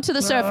Dench. Come to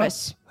the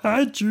surface.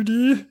 Hi,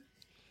 Judy.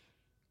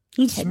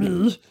 It's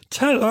me,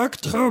 Ted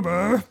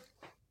October.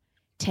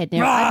 Ted,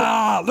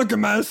 now Look at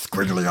my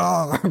squiggly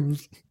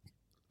arms.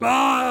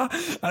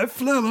 I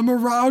flail them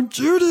around.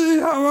 Judy,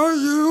 how are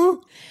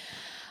you?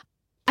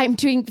 I'm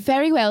doing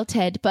very well,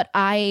 Ted, but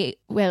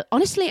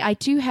honestly, I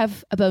do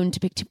have a bone to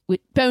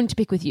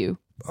pick with you.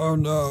 Oh,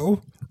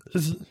 no.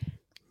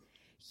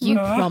 You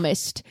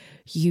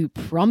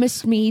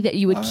promised me that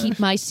you would keep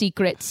my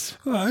secrets.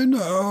 I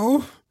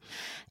know.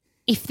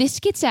 If this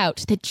gets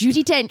out that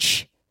Judi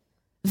Dench,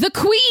 the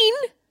Queen,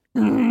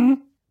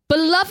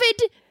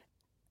 beloved,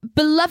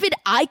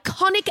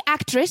 iconic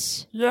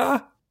actress.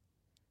 Yeah.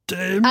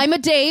 Dame. I'm a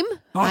dame.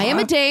 I am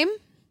a dame.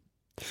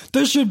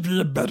 There should be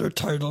a better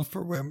title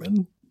for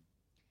women.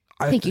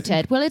 Thank you,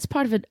 Ted. Well, it's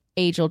part of an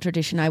age-old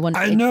tradition. I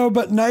know,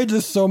 but knight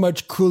is so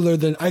much cooler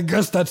than... I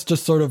guess that's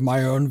just sort of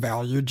my own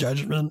value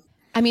judgment.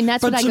 I mean,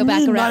 that's what I go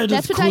back around.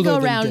 That's what I go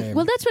around.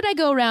 Well, that's what I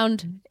go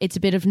around. It's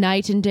a bit of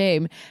knight and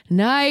dame.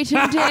 Knight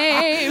and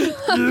dame.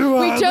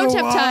 We don't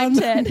have time,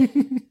 Ted.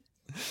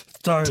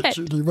 Sorry,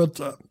 Judy, what's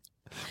up?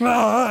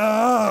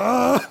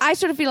 I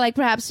sort of feel like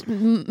perhaps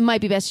might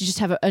be best to just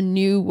have a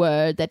new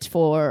word that's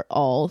for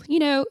all,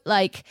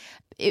 like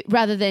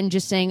rather than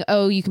just saying,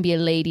 oh, you can be a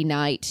lady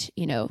knight,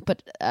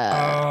 but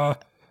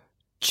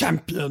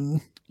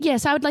champion.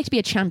 Yes, I would like to be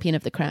a champion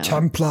of the crown.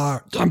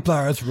 Templar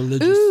has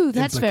religious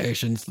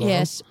implications, though.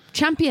 Yes,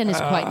 champion is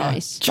quite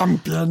nice.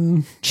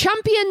 Champion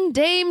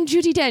Dame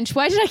Judi Dench.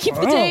 Why did I keep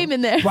the dame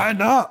in there? Why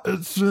not?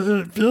 It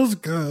feels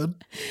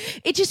good.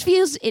 It just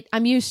feels it.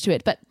 I'm used to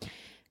it, but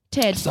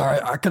Ted. Sorry,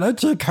 can I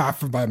take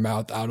half of my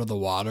mouth out of the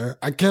water?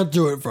 I can't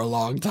do it for a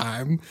long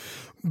time,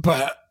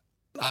 but...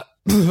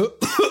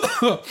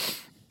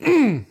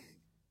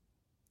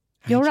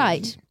 You're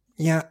right.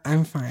 Yeah,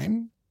 I'm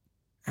fine.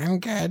 I'm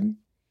good.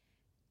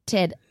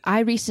 Ted,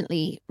 I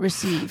recently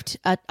received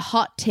a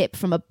hot tip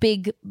from a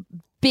big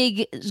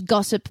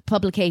gossip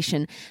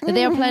publication that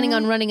they are planning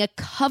on running a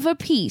cover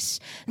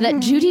piece that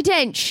Judi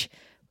Dench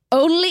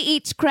only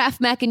eats Kraft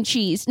mac and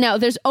cheese. Now,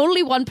 there's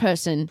only one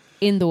person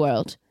in the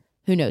world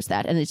who knows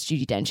that, and it's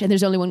Judi Dench. And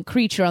there's only one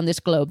creature on this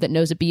globe that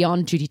knows it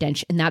beyond Judi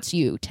Dench, and that's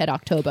you, Ted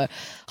October,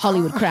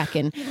 Hollywood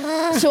Kraken.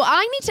 So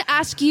I need to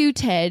ask you,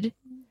 Ted,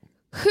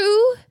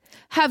 who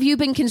have you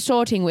been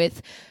consorting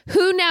with?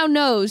 Who now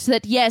knows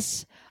that,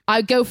 yes,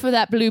 I go for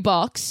that blue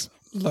box.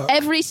 Look,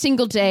 every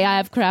single day I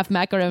have Kraft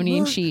macaroni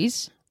and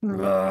cheese.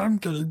 I'm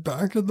getting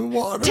back in the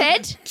water.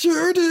 Ted?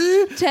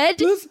 Judy?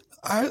 Ted?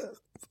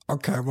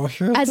 Okay, well,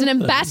 here's as an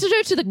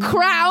ambassador to the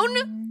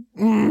crown,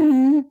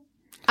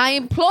 I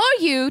implore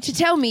you to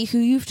tell me who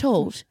you've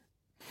told.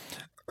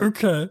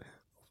 Okay.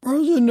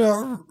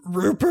 Well,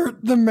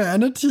 Rupert the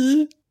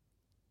manatee?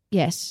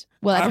 Yes.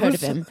 Well, I've heard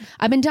of him.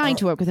 I've been dying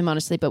to work with him,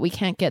 honestly, but we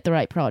can't get the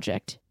right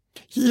project.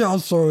 He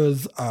also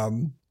is...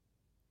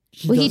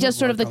 he does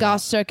sort of the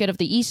goth circuit of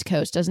the East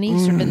Coast, doesn't he?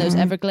 Sort of in those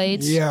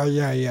Everglades.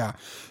 Yeah.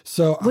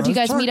 So would you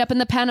guys meet up in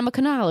the Panama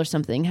Canal or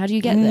something? How do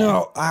you get there?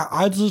 No,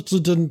 I just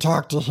didn't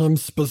talk to him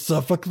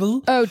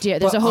specifically. Oh dear,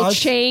 there's a whole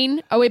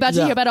chain. Are we about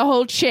to hear about a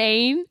whole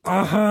chain?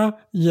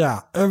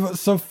 Yeah.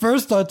 So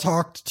first I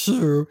talked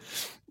to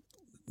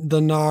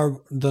the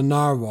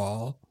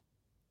narwhal,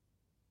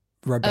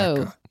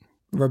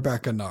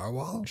 Rebecca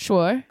Narwhal.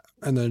 Sure.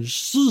 And then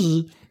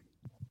she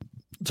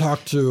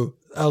talked to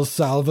El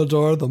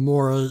Salvador, the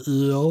moray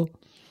eel.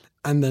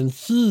 And then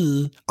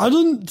I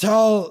didn't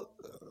tell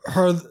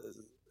her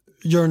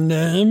your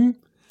name.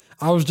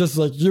 I was just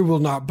like, you will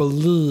not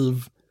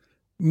believe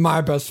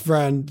my best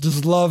friend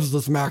just loves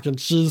this mac and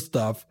cheese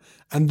stuff.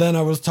 And then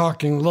I was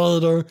talking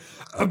later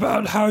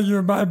about how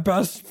you're my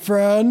best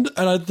friend.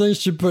 And I think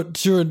she put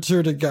 2 and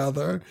 2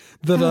 together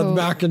that the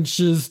mac and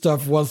cheese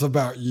stuff was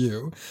about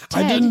you.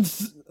 Ted, I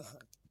didn't...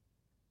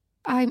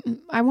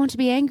 I want to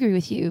be angry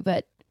with you,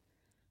 but...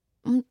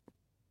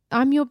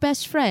 I'm your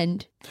best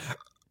friend.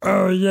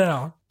 Oh,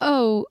 yeah.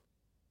 Oh,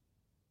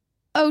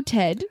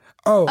 Ted.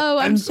 Oh,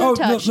 I'm so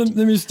touched. Let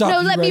me stop.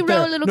 No, let me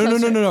roll a little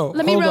closer. No.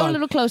 Let me roll a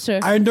little closer.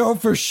 I know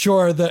for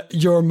sure that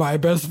you're my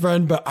best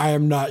friend, but I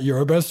am not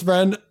your best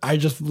friend.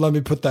 Let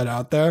me put that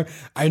out there.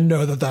 I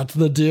know that that's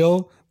the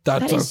deal.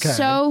 That is okay.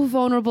 So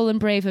vulnerable and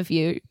brave of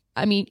you.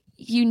 I mean,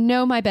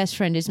 my best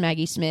friend is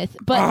Maggie Smith,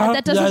 but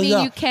that doesn't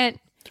mean you can't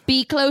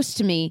be close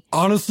to me.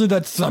 Honestly,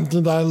 that's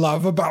something that I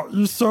love about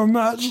you so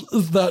much,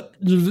 is that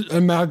you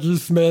and Maggie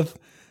Smith,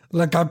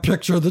 Like, I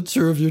picture the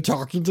two of you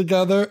talking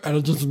together, and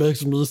it just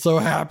makes me so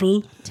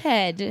happy.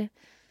 Ted.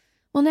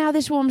 Well, now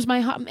this warms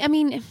my heart. I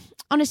mean,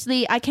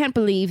 honestly, I can't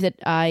believe that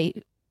I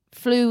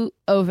flew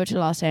over to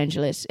Los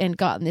Angeles and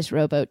got in this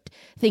rowboat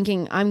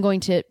thinking I'm going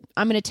to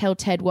tell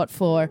Ted what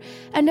for.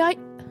 And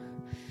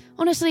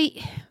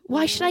honestly,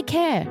 why should I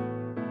care?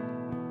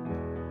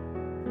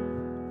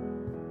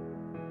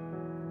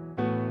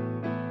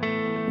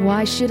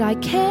 Why should I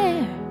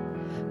care?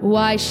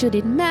 Why should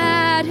it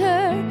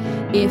matter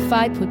if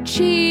I put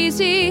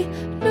cheesy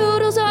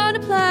noodles on a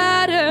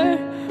platter?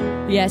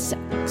 Yes,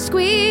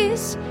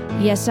 squeeze.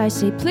 Yes, I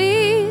say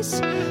please.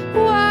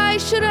 Why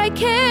should I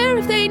care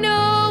if they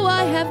know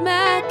I have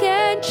mac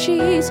and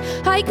cheese?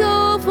 I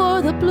go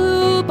for the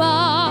blue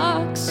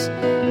box.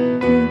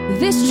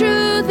 This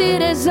truth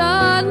it is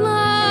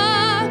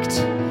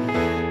unlocked.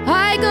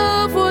 I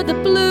go for the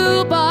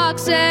blue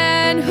box,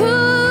 and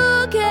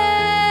who cares?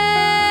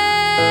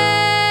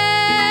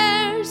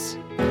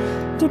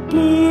 The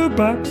blue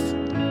box,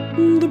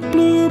 the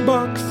blue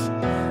box,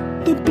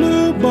 the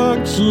blue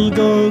box. She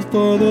goes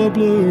for the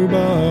blue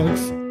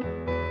box.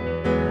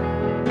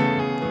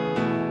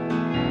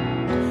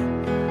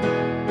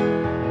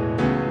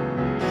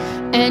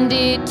 And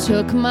it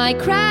took my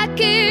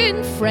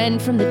Kraken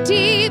friend from the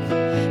deep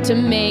to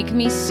make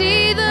me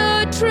see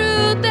the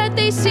truth that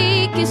they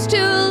seek is to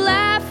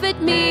laugh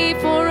at me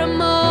for a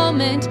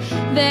moment,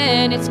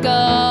 then it's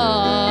gone.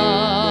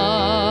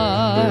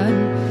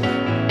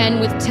 And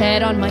with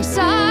Ted on my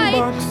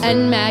side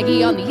and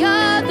Maggie on the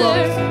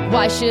other,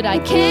 why should I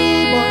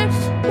care?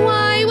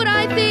 Why would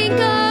I think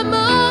a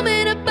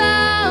moment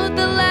about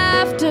the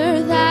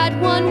laughter that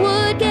one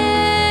would get?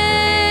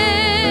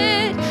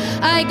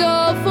 I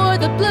go for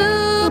the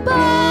blue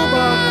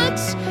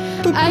box.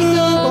 I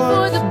go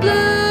for the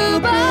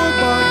blue box.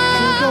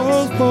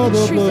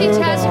 The truth it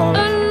has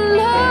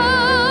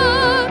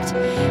unlocked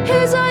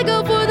is I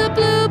go for the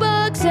blue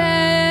box,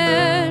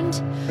 and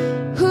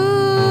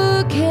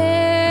who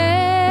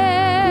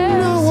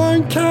cares? No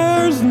one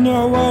cares,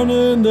 no one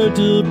in the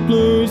deep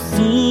blue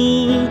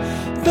sea,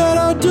 that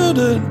I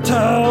didn't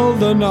tell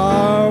the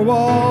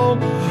narwhal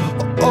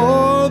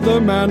or the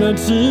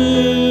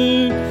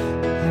manatee.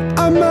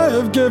 I may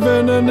have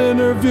given an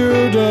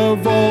interview to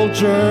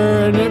Vulture,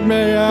 and it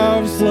may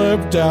have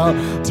slipped out,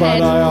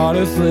 but I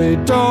honestly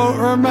don't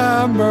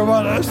remember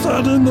what I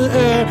said in the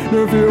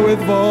interview with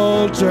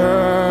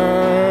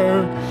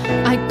Vulture.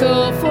 I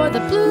go for the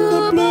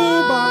blue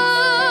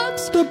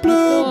box. The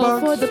blue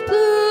box. For the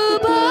blue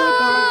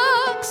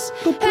box.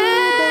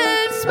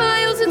 And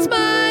smiles and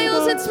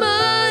smiles and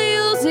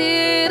smiles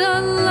it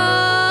unlocks.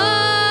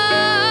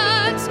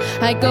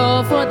 I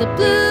go for the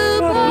blue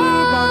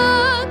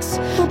box.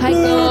 I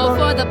go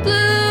for the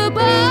blue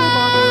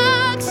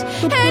box.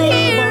 And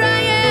here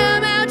I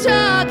am out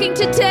talking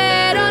to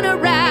Ted on a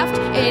raft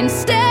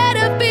instead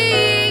of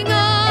being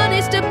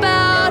honest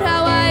about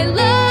how I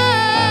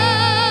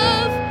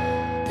love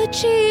the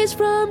cheese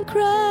from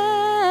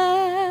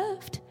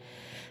Kraft.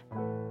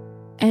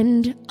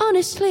 And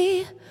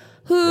honestly,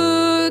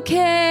 who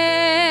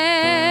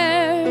cares?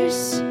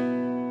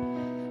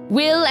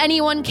 Will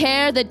anyone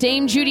care that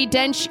Dame Judi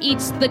Dench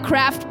eats the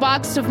Kraft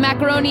box of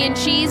macaroni and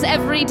cheese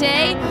every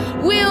day?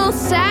 Will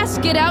Sass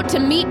get out to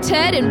meet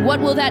Ted, and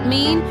what will that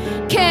mean?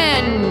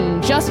 Can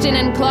Justin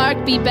and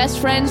Clark be best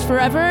friends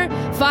forever?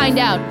 Find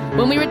out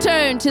when we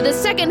return to the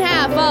second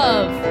half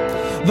of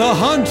The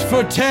Hunt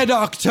for Ted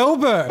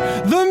October,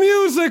 the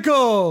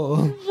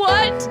musical!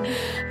 What?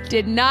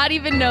 Did not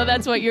even know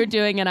that's what you're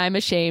doing, and I'm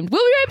ashamed.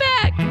 We'll be right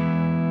back!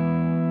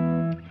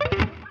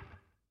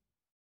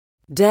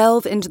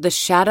 Delve into the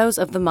shadows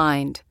of the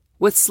mind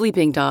with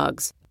Sleeping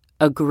Dogs,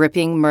 a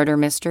gripping murder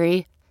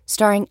mystery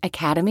starring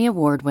Academy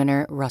Award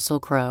winner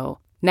Russell Crowe.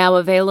 Now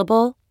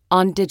available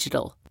on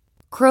digital.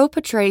 Crowe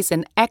portrays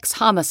an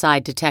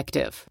ex-homicide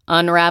detective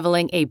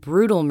unraveling a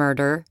brutal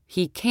murder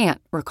he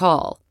can't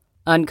recall.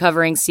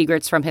 Uncovering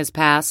secrets from his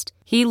past,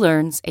 he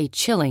learns a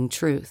chilling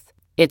truth.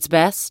 It's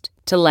best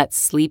to let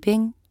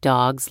sleeping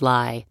dogs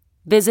lie.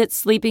 Visit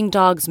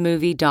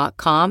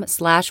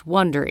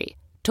sleepingdogsmovie.com/Wondery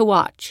to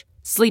watch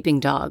Sleeping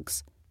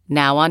Dogs,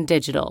 now on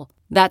digital.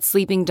 That's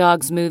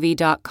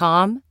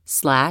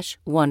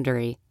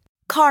sleepingdogsmovie.com/Wondery.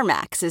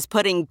 CarMax is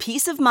putting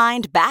peace of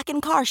mind back in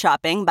car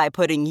shopping by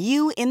putting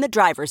you in the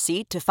driver's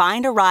seat to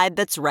find a ride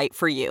that's right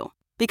for you.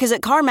 Because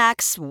at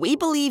CarMax, we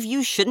believe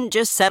you shouldn't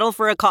just settle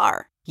for a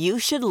car. You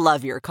should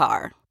love your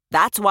car.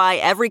 That's why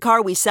every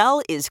car we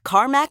sell is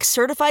CarMax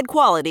certified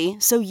quality,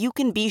 so you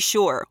can be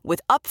sure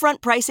with upfront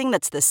pricing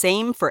that's the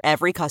same for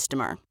every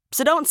customer.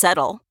 So don't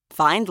settle.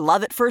 Find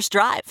love at first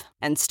drive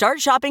and start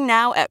shopping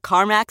now at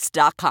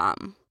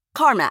CarMax.com.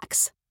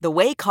 CarMax, the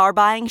way car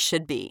buying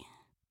should be.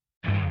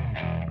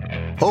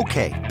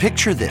 Okay,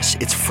 picture this.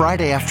 It's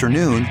Friday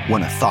afternoon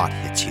when a thought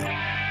hits you.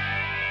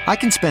 I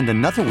can spend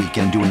another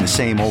weekend doing the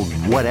same old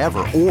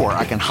whatever, or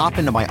I can hop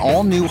into my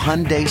all-new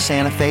Hyundai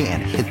Santa Fe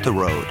and hit the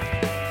road.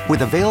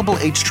 With available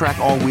H-Track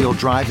all-wheel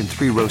drive and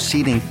 3-row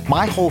seating,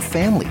 my whole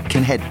family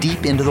can head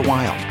deep into the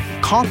wild.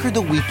 Conquer the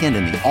weekend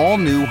in the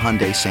all-new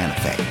Hyundai Santa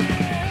Fe.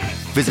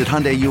 Visit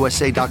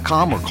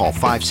HyundaiUSA.com or call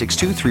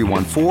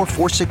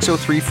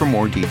 562-314-4603 for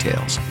more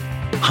details.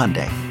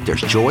 Hyundai,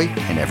 there's joy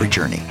in every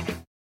journey.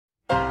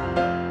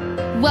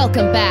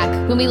 Welcome back.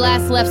 When we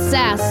last left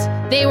SAS,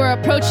 they were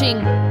approaching,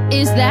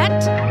 is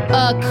that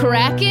a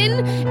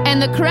Kraken?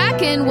 And the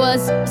Kraken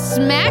was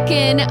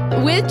smacking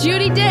with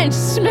Judi Dench.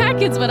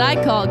 Smackin's what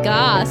I call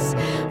Goss.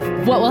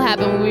 What will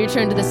happen when we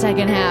return to the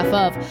second half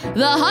of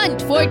The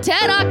Hunt for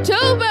 10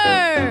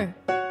 October?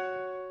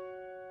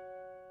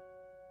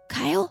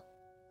 Kyle?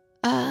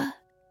 Yeah?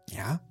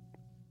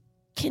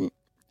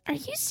 Are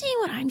you seeing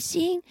what I'm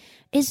seeing?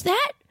 Is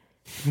that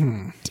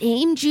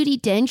Dame Judi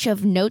Dench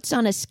of Notes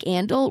on a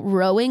Scandal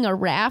rowing a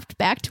raft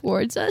back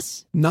towards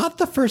us? Not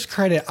the first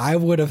credit I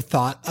would have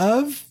thought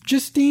of,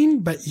 Justine,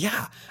 but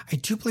yeah, I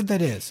do believe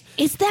that is.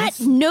 Is that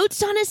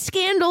Notes on a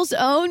Scandal's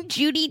own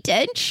Judi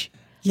Dench?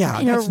 Yeah.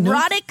 An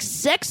erotic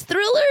sex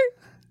thriller?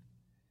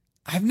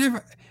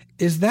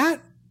 Is that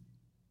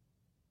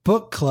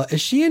Book Club?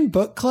 Is she in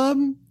Book Club?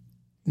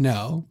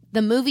 No.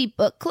 The movie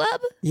Book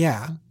Club?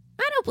 Yeah.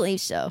 I don't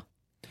believe so.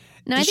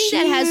 No, I think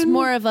that has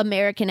more of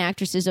American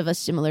actresses of a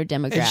similar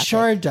demographic. It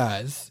sure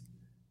does.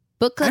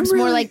 Book Club's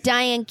more like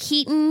Diane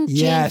Keaton,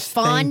 Jane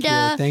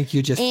Fonda. Thank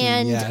you, Justine.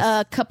 And yes.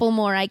 a couple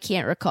more I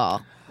can't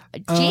recall.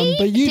 But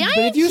if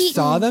you Keaton,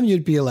 saw them,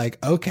 you'd be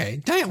like,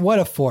 okay, what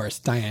a force,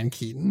 Diane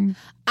Keaton.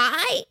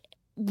 I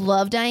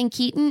love Diane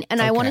Keaton,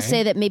 and I want to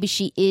say that maybe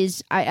she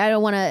is. I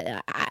don't want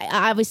to.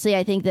 Obviously,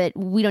 I think that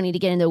we don't need to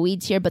get into the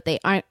weeds here, but they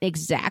aren't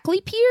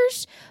exactly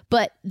peers,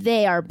 but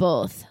they are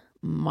both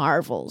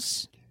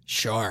marvels.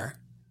 Sure.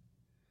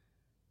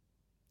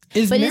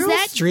 Is Meryl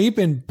Streep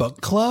in Book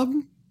Club?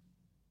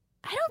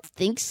 I don't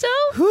think so.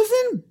 Who's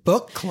in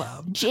Book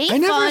Club? Jane I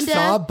never Fonda,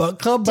 saw Book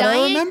Club, but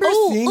I remember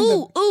seeing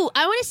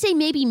I want to say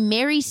maybe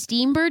Mary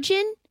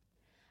Steenburgen.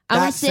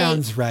 That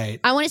sounds right.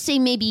 I want to say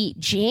maybe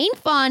Jane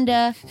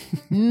Fonda,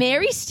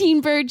 Mary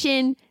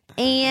Steenburgen,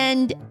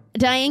 and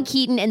Diane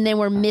Keaton, and then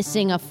we're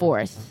missing a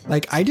fourth.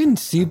 Like, I didn't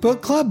see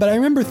Book Club, but I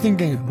remember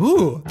thinking,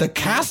 ooh, the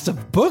cast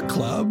of Book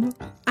Club.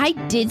 I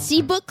did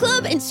see Book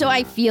Club, and so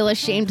I feel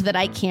ashamed that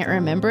I can't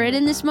remember it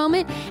in this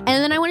moment. And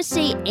then I want to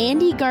say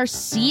Andy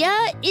Garcia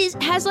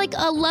has like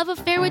a love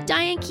affair with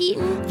Diane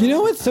Keaton. You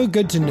know what's so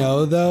good to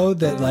know, though,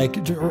 that like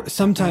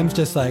sometimes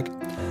just like,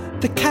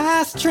 the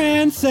cast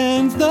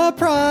transcends the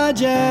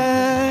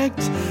project.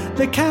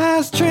 The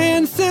cast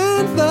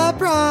transcends the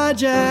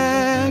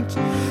project.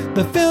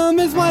 The film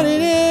is what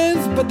it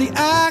is, but the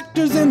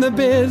actors in the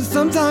biz.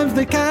 Sometimes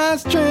the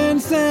cast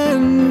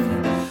transcends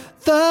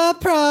the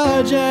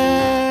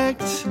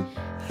project.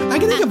 I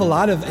can think of a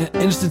lot of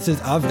instances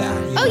of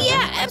that. Oh,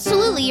 yeah,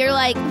 absolutely. You're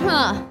like,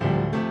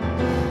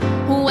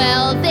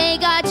 well, they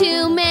got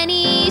too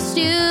many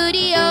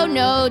studio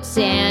notes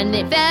and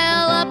it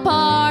fell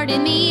apart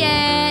in the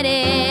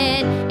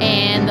edit.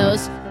 And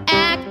those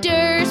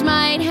actors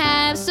might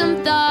have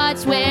some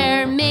thoughts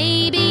where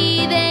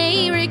maybe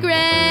they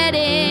regret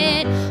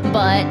it.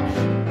 But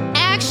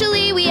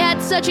actually, we had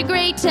such a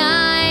great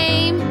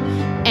time.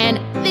 And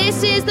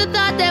this is the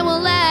thought that will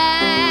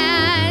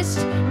last,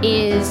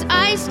 is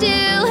I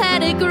still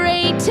had a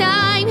great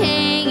time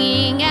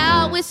hanging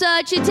out with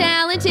such a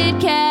talented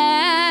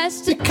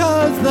cast.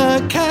 Because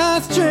the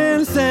cast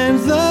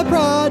transcends the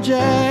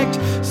project.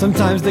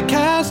 Sometimes the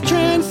cast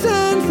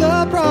transcends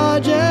the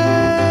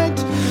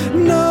project.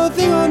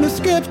 Nothing on the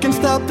script can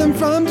stop them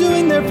from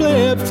doing their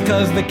flips.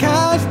 Because the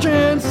cast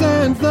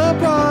transcends the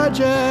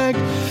project.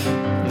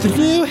 The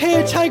new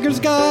Hitchhiker's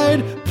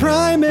Guide,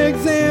 prime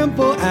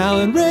example.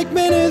 Alan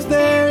Rickman is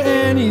there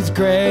and he's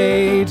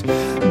great.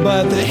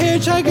 But the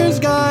Hitchhiker's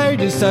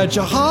Guide is such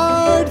a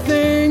hard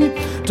thing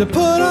to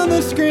put on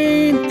the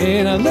screen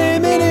in a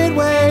limited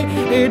way.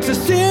 It's a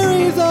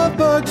series of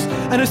books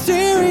and a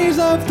series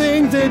of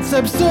things. It's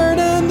absurd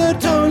and the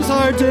tone's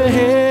hard to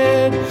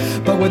hit.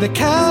 But with a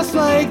cast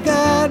like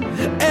that,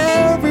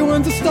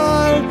 everyone's a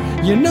star.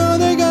 You know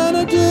they're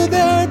gonna do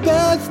their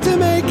best to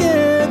make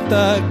it.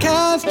 The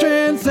cast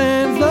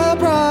transcends the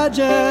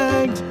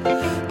project.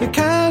 The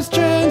cast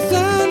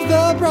transcends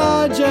the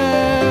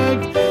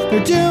project.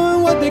 They're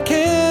doing what they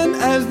can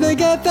as they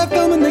get that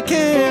film in the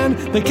can.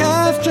 The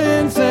cast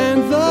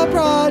transcends the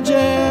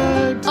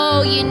project.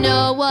 Oh, you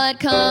know what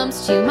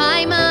comes to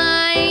my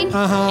mind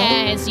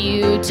as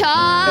you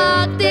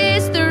talk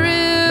this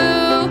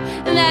through.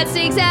 That's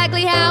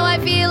exactly how I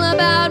feel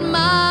about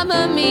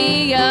Mamma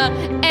Mia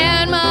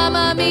and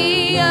Mamma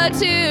Mia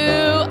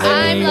too.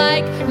 I'm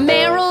like,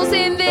 Meryl's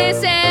in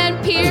this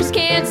and Pierce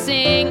can't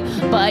sing,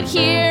 but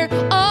hear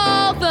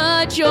all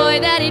the joy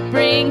that it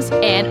brings.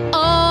 And oh,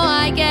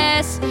 I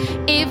guess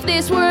if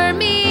this were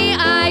me,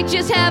 I'd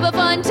just have a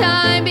fun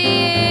time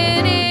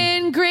being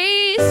in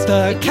Greece.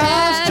 The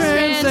cast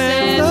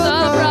transcends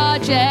the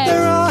project.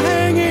 They're all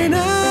hanging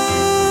out.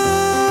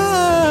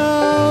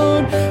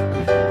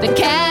 The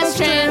cast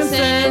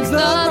transcends the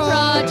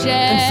project.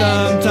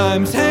 And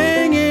sometimes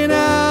hanging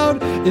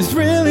out is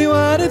really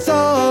what it's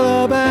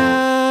all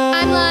about.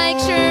 I'm like,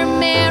 sure,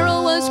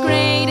 Meryl was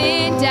great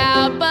in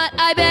Doubt, but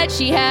I bet that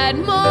she had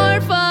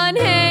more fun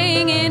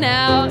hanging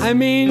out. I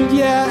mean,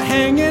 yeah,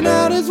 hanging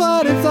out is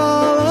what it's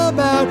all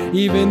about,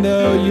 even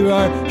though you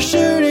are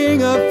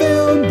shooting a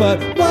film.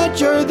 But what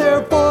you're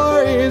there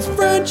for is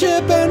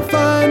friendship and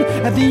fun.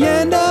 At the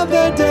end of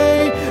the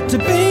day, to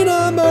be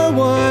number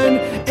one,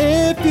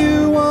 if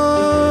you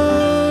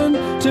want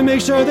to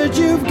make sure that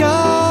you've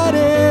got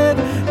it,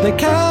 the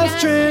cast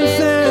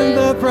transcend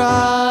the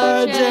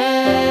project.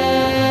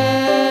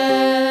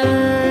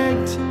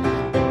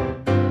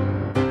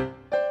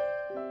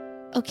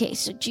 Okay,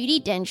 so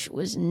Judi Dench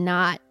was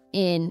not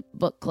in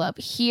book club.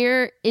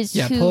 Here is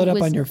Yeah, who pull it up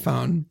was, on your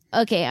phone.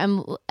 Okay, I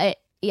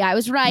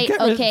was right.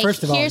 Okay,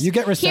 first of all, you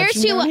get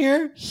reception down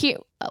here?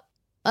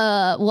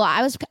 Well,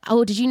 I was.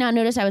 Oh, did you not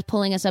notice I was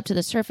pulling us up to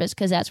the surface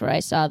because that's where I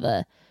saw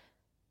the.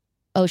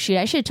 Oh shoot!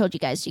 I should have told you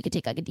guys you could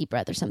take like a deep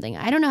breath or something.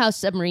 I don't know how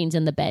submarines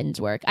and the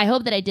bends work. I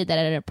hope that I did that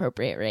at an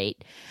appropriate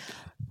rate.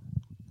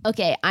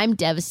 Okay, I'm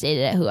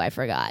devastated at who I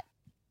forgot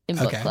in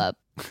book club.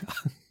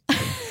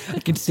 I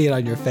can see it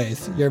on your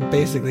face. You're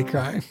basically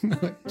crying.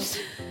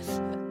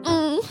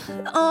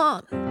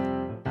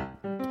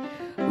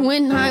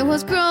 When I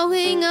was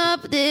growing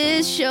up,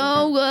 this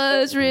show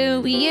was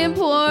really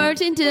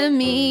important to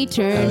me.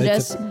 Turned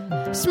a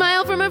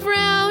smile from a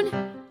frown.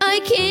 I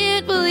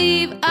can't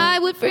believe I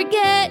would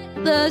forget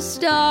the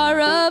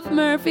star of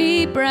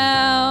Murphy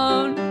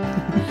Brown.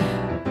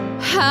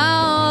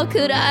 How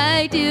could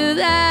I do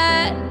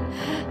that?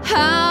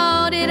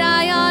 How did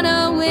I on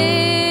a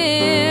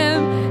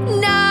whim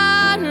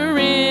not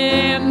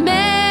remember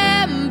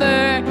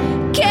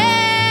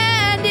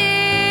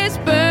Candice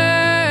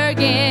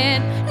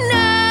Bergen?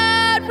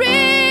 Not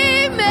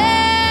remember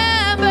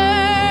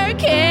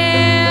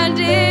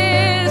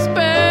Candice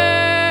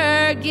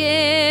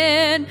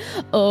Bergen.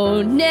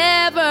 Oh,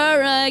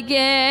 never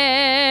again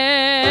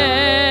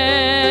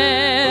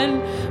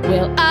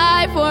will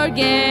I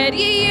forget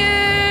you.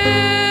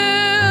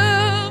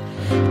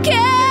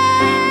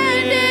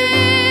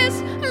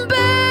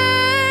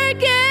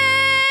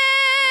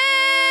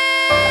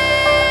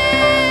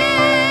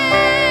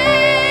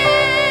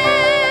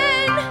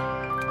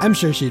 I'm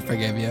sure she'd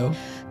forgive you.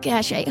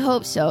 Gosh, I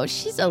hope so.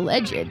 She's a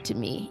legend to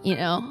me, you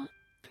know.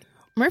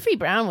 Murphy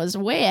Brown was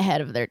way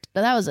ahead of that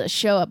was a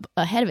show up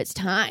ahead of its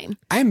time.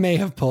 I may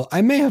have pulled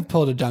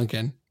a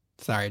Duncan.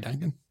 Sorry,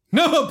 Duncan.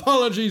 No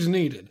apologies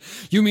needed.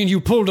 You mean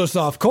you pulled us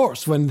off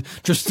course when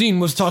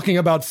Justine was talking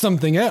about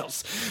something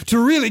else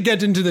to really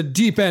get into the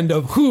deep end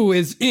of who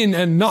is in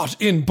and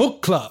not in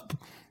book club?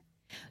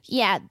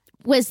 Yeah.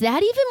 Was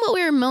that even what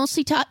we were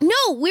mostly talking?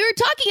 No, we were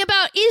talking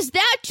about, is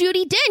that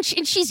Judi Dench?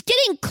 And she's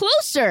getting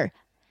closer.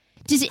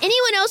 Does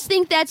anyone else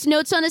think that's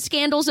Notes on a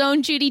Scandal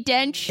Zone, Judi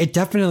Dench? It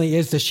definitely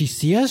is. Does she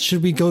see us?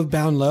 Should we go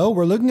down low?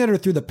 We're looking at her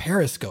through the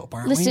periscope,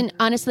 aren't we? Listen,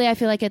 honestly, I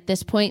feel like at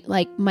this point,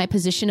 like my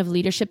position of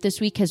leadership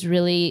this week has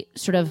really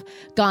sort of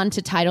gone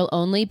to title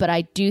only. But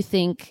I do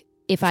think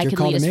if I could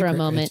lead us for a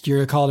moment. It's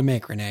your call to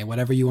make, Renee.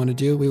 Whatever you want to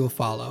do, we will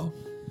follow.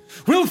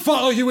 We'll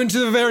follow you into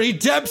the very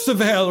depths of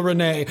hell,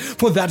 Renee,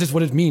 for that is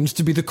what it means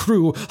to be the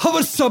crew of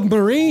a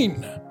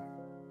submarine.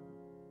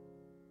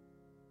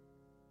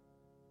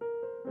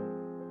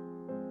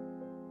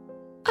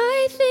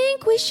 I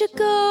think we should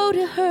go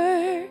to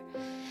her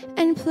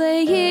and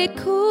play it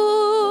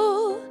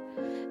cool.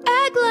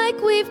 Act like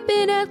we've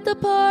been at the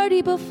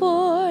party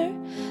before,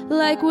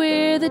 like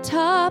we're the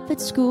top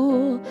at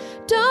school.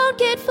 Don't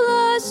get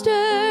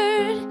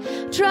flustered,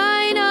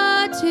 try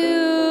not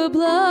to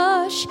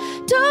blush.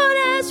 Don't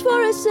ask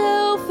for a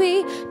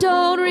selfie,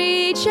 don't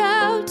reach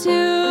out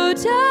to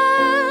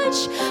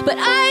touch. But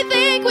I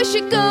think we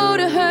should go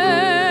to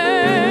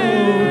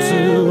her. Go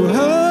to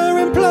her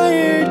and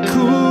play it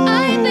cool.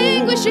 I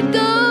think we should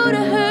go to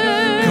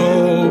her.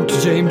 Go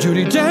to James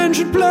Judi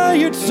Dench and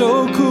play it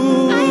so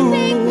cool. I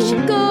think we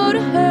should go to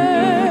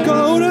her.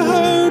 Go to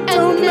her,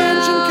 don't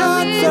mention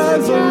cats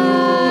as a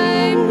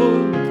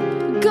rule.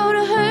 Go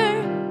to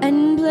her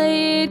and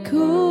play it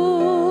cool.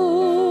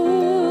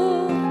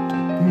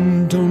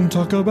 Don't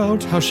talk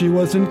about how she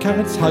was in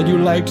Cats, how you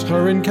liked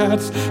her in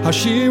Cats, how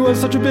she was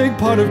such a big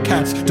part of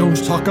Cats. Don't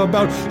talk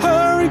about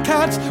her in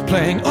Cats,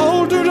 playing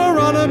old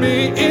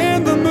Deuteronomy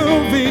in the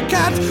movie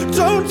Cats.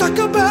 Don't talk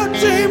about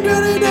James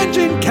Judi Dench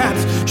in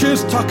Cats.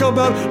 Just talk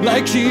about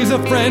like she's a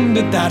friend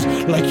at that,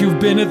 like you've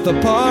been at the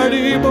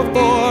party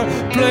before.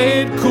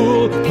 Play it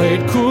cool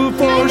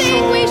for I sure.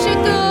 think we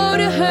should go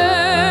to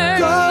her.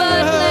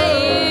 But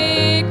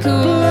play it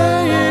cool.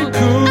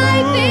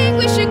 I think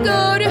we should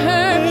go to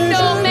her.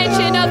 No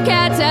mention of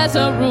cats as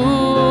a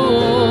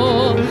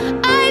rule.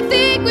 I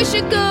think we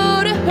should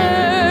go to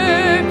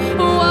her.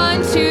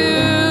 1,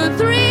 2,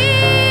 3.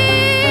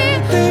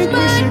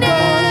 But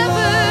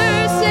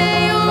never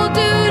say old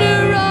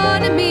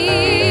Deuteronomy.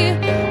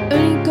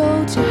 And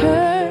go to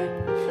her.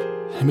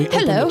 Let me open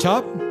Hello? the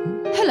top.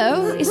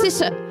 Hello, is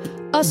this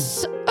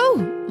oh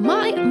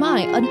my,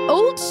 an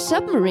old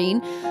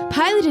submarine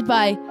piloted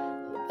by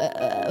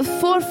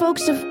 4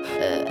 folks of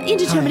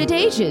indeterminate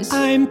ages.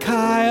 I'm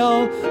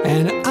Kyle,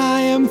 and I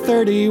am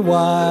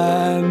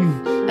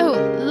 31.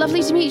 Oh,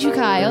 lovely to meet you,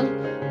 Kyle.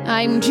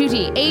 I'm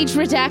Judy, age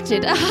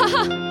redacted.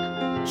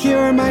 Here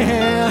are my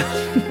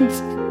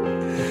hands.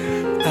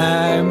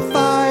 I'm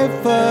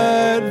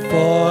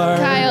 5'4".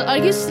 Kyle, are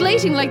you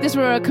slating like this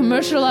were a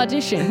commercial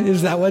audition?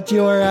 Is that what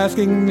you're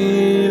asking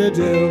me to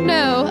do?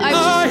 No,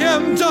 I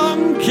am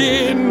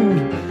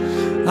Duncan.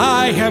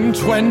 I am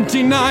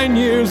 29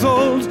 years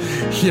old.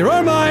 Here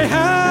are my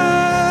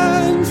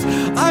hands.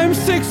 I'm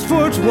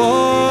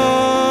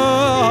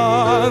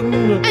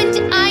 6'1".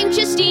 And I'm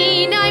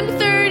Justine. I'm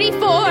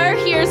 34.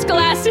 Here's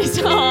glasses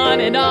on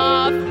and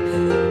off.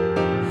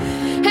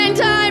 And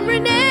I'm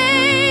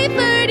Renee,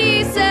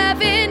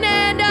 37,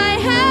 and I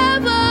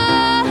have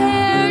a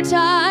hair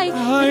tie.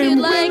 If you'd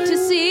like to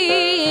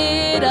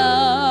see it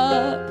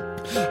up.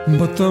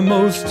 But the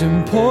most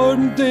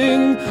important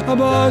thing of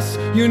us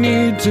you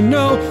need to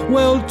know,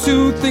 well,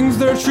 2 things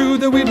that are true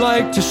that we'd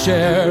like to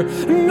share.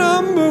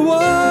 Number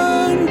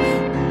 1,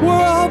 we're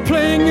all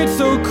playing it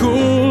so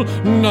cool.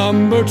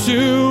 Number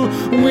 2,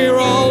 we're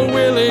all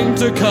willing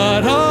to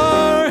cut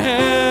our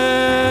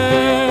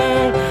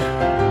hair.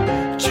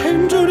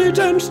 Jame Judi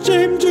Dench,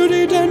 Jame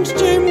Judi Dench,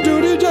 Jame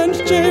Judi Dench,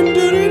 Jame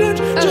Judi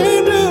Dench,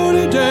 Jame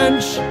Judi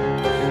Dench.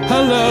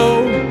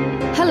 Hello.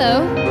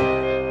 Hello.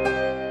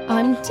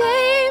 I'm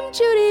Dame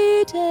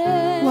Judi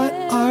Dench. What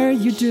are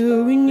you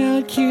doing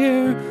out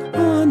here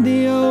on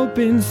the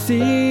open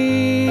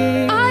sea?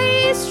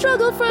 I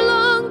struggled for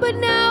long, but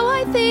now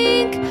I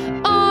think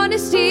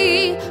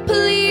honesty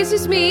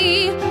pleases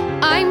me.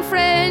 I'm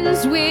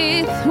friends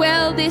with,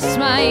 well, this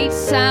might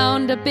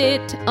sound a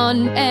bit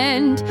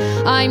on-end.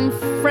 I'm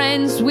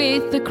friends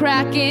with the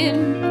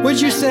Kraken. Would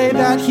you say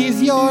that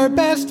he's your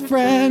best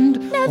friend?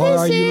 Now or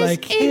are this you is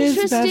like his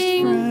best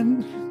interesting.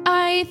 friend?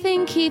 I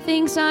think he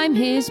thinks I'm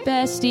his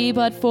bestie,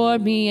 but for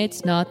me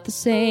it's not the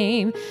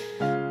same.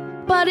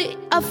 But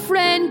a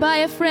friend by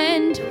a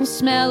friend will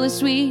smell as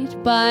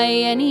sweet by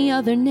any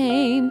other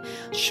name.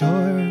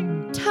 Sure.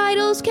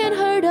 Titles can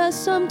hurt us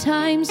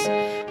sometimes,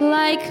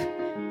 like,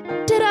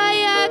 did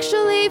I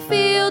actually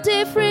feel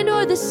different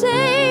or the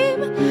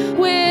same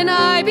when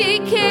I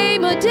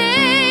became a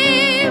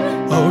dame?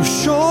 Oh,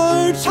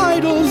 sure,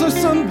 titles are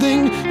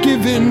something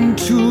given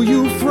to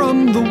you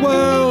from the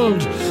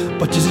world.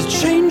 But does it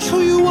change who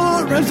you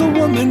are as a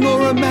woman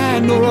or a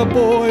man or a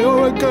boy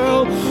or a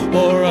girl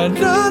or a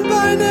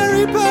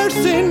non-binary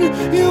person?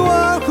 You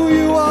are who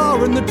you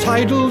are and the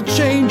title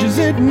changes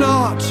it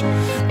not.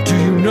 Do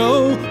you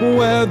know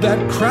where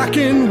that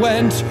Kraken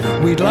went?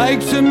 We'd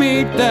like to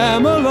meet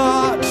them a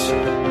lot.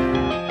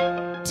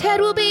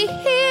 Ted will be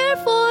here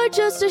for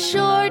just a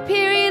short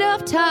period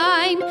of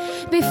time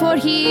before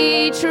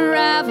he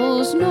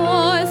travels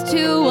north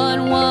to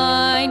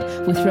unwind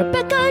with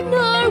Rebecca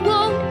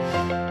Narwhal.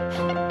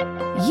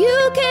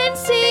 You can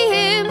see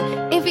him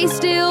if he's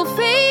still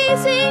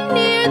facing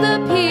near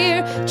the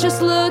pier.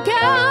 Just look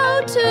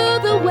out to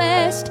the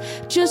west.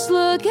 Just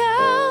look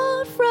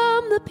out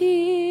from the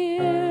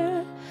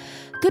pier.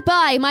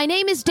 Goodbye, my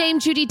name is Dame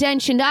Judi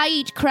Dench, and I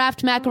eat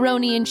Kraft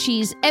macaroni and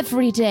cheese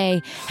every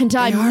day, and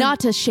I'm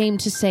not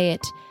ashamed to say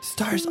it.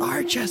 Stars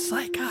are just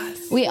like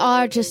us. We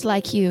are just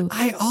like you.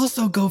 I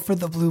also go for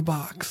the blue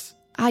box.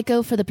 I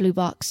go for the blue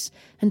box,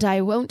 and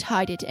I won't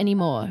hide it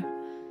anymore.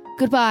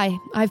 Goodbye,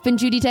 I've been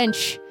Judi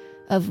Dench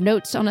of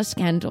Notes on a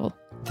Scandal.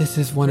 This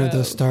is one of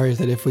those stories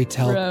that if we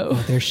tell... Row.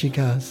 Oh, there she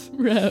goes.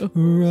 Row.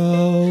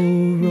 Row,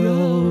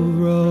 row,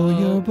 row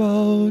your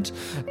boat.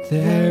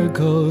 There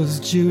goes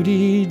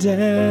Judi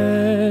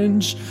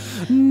Dench.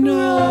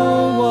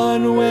 No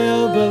one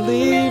will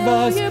believe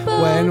us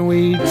when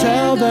we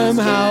tell them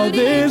how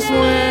this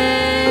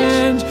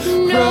went.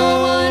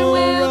 No one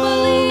will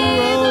believe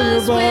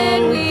us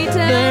when we tell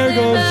There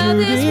goes them how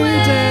this Judi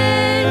went.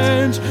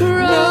 Dench.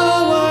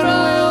 No one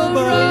will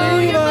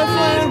believe us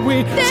when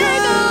we tell them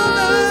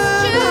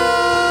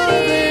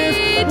how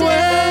this went.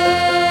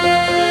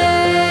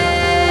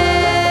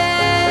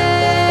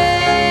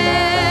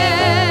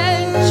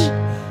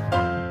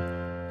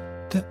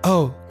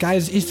 Oh,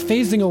 guys, he's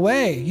phasing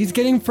away. He's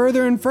getting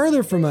further and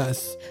further from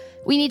us.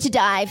 We need to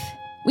dive.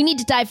 We need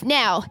to dive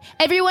now.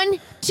 Everyone,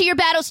 to your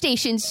battle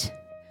stations.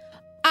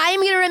 I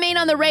am going to remain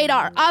on the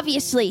radar,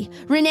 obviously.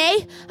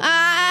 Renee,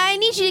 I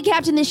need you to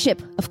captain this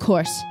ship. Of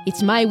course,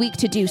 it's my week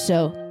to do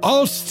so.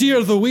 I'll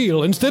steer the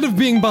wheel instead of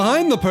being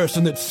behind the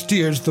person that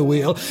steers the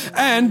wheel,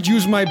 and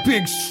use my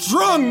big,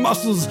 strong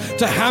muscles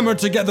to hammer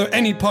together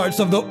any parts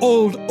of the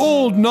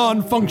old,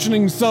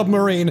 non-functioning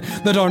submarine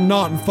that are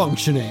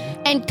non-functioning.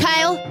 And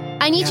Kyle,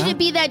 I need you to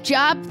be that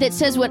job that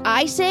says what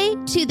I say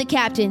to the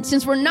captain,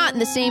 since we're not in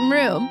the same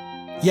room.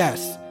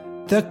 Yes,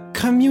 the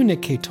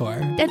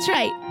communicator. That's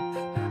right.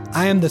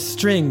 I am the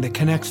string that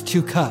connects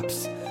 2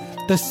 cups,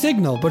 the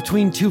signal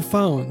between 2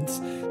 phones,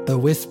 the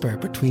whisper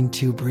between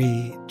 2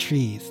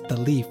 trees, the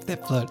leaf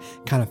that float.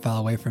 Kind of fell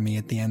away from me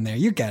at the end there.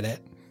 You get it.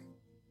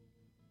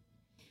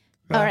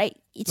 All right,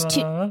 it's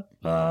 2.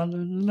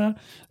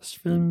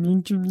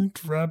 Swimming to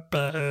meet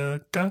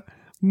Rebecca,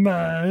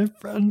 my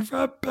friend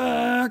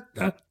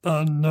Rebecca,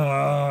 the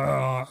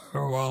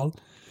narwhal.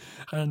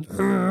 and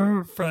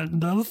her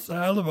friend El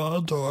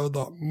Salvador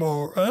the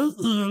Morel,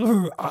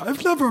 who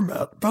I've never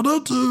met, but I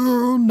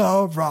do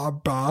know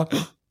Rabba.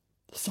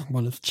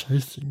 Someone is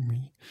chasing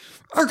me.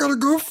 I gotta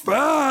go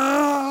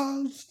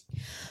fast.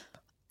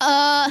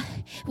 I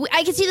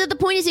can see that the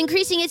point is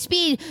increasing its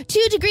speed.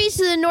 2 degrees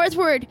to the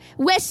northward,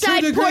 west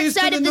side, port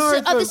side of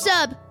the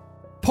sub.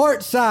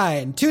 Port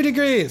side, 2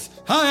 degrees.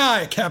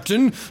 Aye,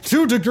 Captain.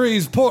 2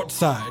 degrees port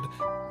side.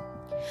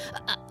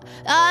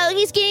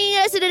 He's getting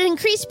us at an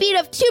increased speed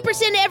of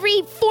 2%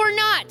 every 4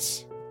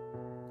 knots.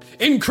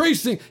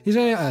 Increasing. He's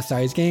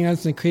getting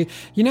us increase.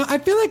 You know, I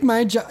feel like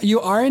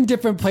you are in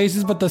different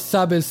places, but the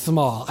sub is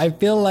small. I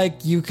feel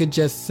like you could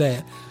just say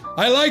it.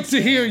 I like to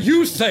hear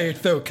you say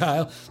it, though,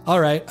 Kyle. All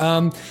right,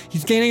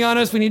 he's gaining on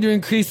us. We need to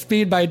increase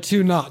speed by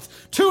 2 knots.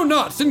 2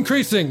 knots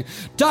increasing.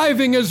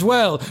 Diving as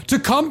well to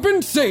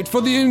compensate for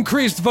the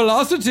increased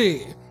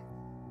velocity.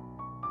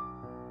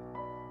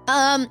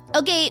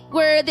 Okay,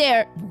 we're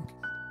there.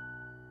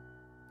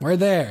 We're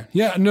there.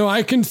 Yeah, no,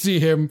 I can see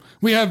him.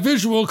 We have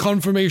visual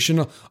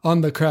confirmation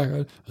on the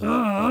cracker.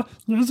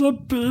 There's a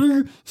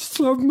big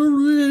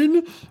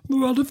submarine.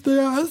 What if they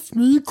ask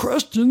me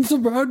questions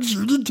about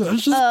Judi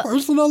Dench's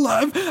personal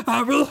life?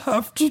 I will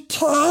have to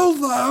tell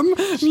them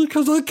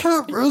because I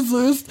can't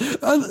resist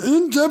an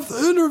in-depth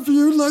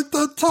interview like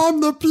that time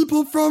the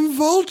people from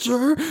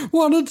Vulture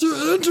wanted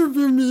to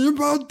interview me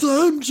about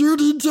Dame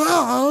Judi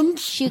Dench.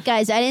 Shoot,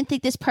 guys, I didn't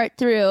think this part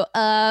through.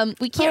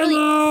 We can't really...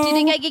 Do you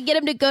think I could get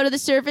him to go to the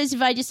surface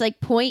if I just, like,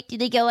 point? Do you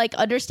think he'll, like,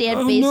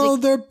 understand basic... No,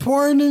 they're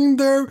pointing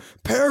their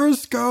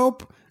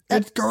periscope.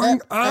 It's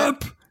going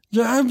up.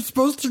 Yeah, I'm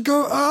supposed to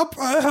go up.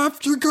 I have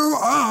to go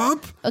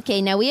up.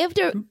 Okay, now we have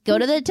to go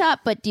to the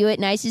top, but do it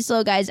nice and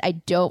slow, guys. I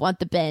don't want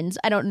the bends.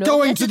 I don't know.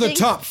 Going to the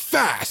top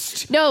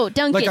fast. No,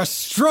 Duncan. Like a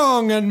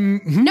strong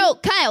and... No,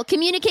 Kyle,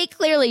 communicate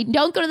clearly.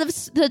 Don't go to the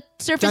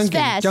surface Duncan,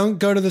 fast. Don't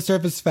go to the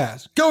surface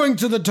fast. Going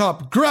to the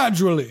top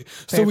gradually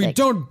so we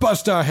don't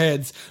bust our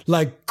heads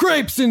like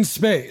grapes in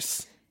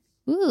space.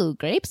 Ooh,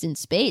 Grapes in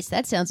Space.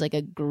 That sounds like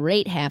a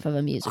great half of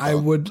a musical. I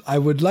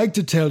would like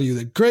to tell you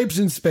that Grapes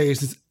in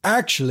Space is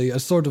actually a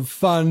sort of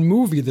fun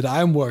movie that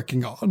I'm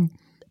working on.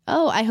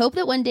 Oh, I hope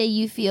that one day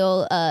you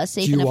feel safe enough with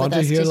us. Do you want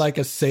to hear like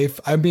a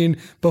safe... I mean,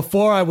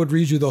 before I would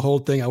read you the whole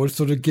thing, I would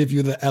sort of give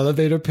you the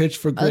elevator pitch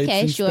for Grapes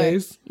in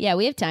Space. Yeah,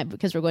 we have time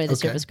because we're going to the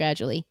surface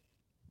gradually.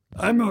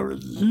 I'm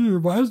already here.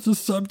 Why is the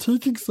sub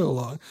taking so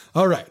long?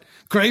 All right.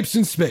 Grapes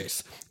in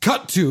Space.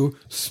 Cut to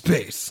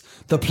space.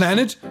 The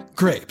planet,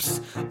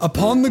 grapes.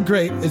 Upon the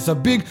grape is a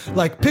big,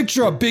 like,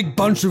 picture a big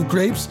bunch of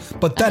grapes,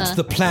 but that's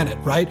the planet,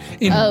 right?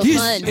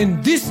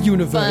 In this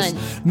universe,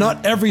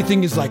 not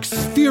everything is like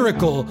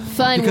spherical.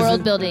 Fun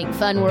world building.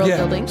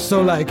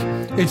 So like,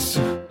 it's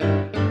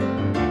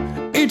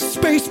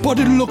space, but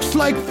it looks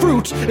like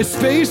fruit. It's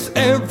space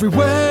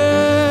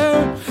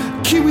everywhere.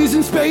 Kiwis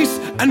in space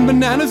and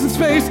bananas in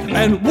space,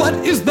 and what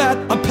is that?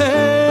 A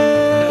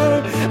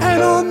pear.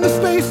 And on the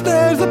space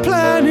there's a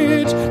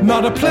planet,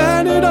 not a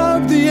planet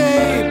of the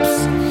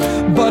apes,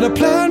 but a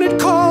planet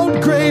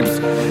called Grapes,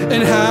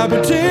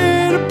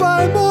 inhabited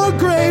by more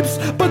grapes,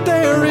 but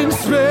they're in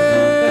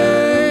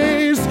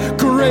space.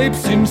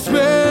 Grapes in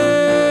space.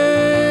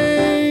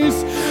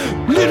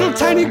 Little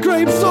tiny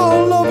grapes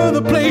all over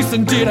the place,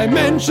 and did I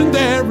mention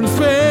they're in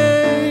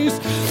space?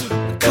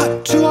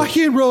 Cut to our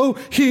hero,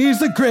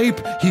 he's a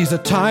grape, he's a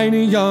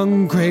tiny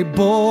young grape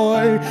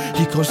boy.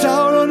 He goes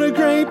out on a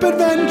grape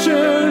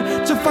adventure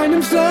to find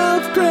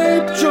himself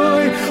grape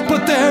joy.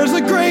 But there's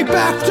a grape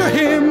after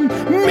him,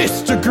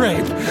 Mr.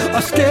 Grape,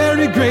 a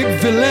scary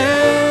grape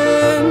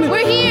villain.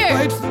 We're here!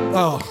 Right?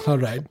 Oh, all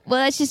right.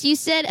 Well, that's just, you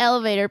said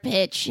elevator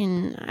pitch,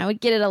 and I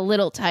would get it a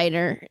little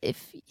tighter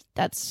if...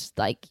 That's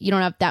like, you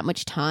don't have that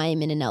much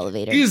time in an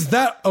elevator. Is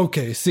that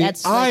okay? See,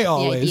 that's like the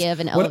idea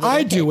of an elevator what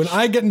I do pitch. when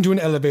I get into an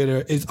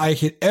elevator is I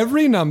hit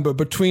every number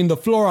between the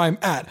floor I'm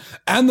at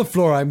and the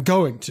floor I'm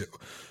going to.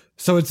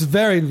 So it's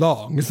very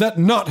long. Is that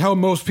not how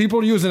most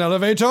people use an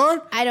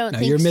elevator? I don't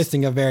think you're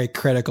missing a very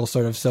critical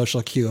sort of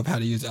social cue of how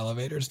to use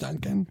elevators,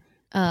 Duncan.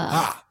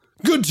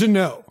 Good to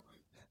know.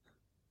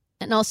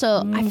 And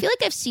also, I feel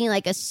like I've seen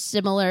like a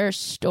similar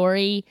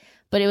story,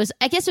 but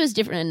I guess it was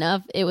different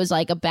enough. It was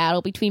like a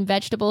battle between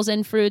vegetables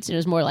and fruits, and it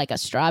was more like a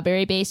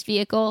strawberry-based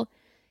vehicle.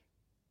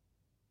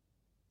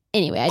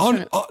 Anyway,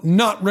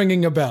 not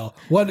ringing a bell.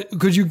 What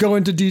could you go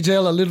into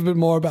detail a little bit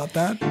more about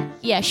that?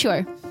 Yeah,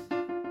 sure.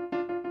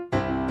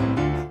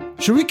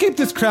 Should we keep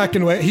this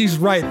Kraken away? He's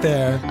right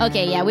there.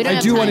 Okay, yeah, we don't. I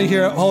have do time. want to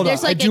hear. Hold on,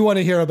 There's I do want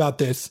to hear about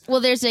this.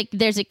 Well, there's a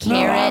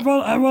carrot. No,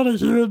 I want to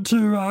hear it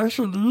too,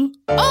 actually.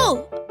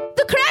 Oh,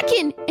 the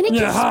Kraken, and it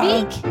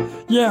can speak.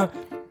 Yeah.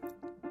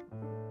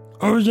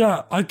 Oh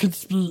yeah, I can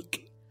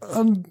speak.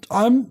 And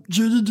I'm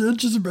Judi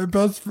Dench is my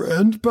best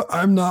friend, but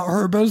I'm not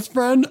her best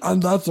friend,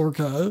 and that's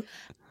okay.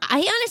 I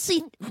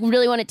honestly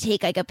really want to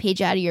take like a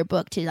page out of your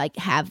book to like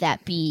have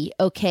that be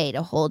okay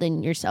to hold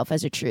in yourself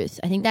as a truth.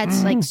 I think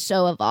that's like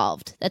so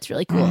evolved. That's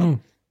really cool.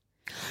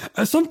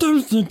 I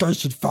sometimes think I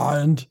should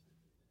find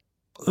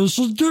I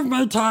should give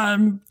my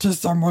time to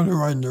someone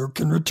who I know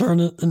can return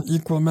it in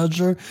equal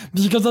measure,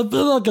 because I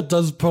feel like it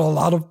does put a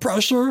lot of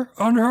pressure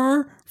on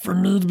her for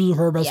me to be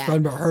her best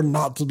friend, but her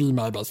not to be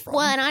my best friend.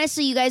 Well, and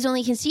honestly, you guys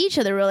only can see each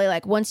other really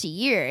like once a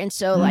year. And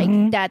so, like,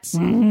 that's...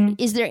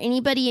 Is there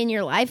anybody in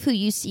your life who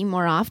you see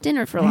more often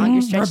or for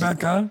longer stretches?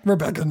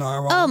 Rebecca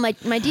Narwhal. Oh, my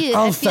dude.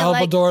 El I feel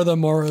Salvador the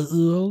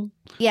Morail.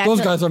 Yeah,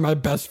 Those guys are my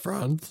best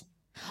friends.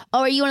 Oh,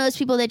 are you one of those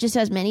people that just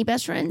has many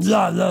best friends?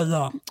 Yeah.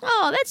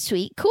 Oh, that's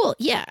sweet. Cool.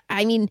 Yeah.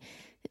 I mean,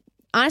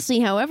 honestly,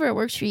 however it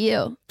works for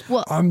you.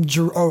 Well, I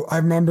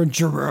remember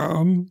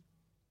Jerome.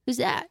 Who's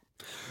that?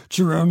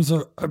 Jerome's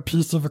a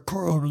piece of a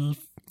coral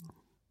reef.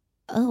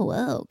 Oh,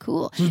 whoa,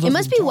 cool. It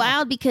must be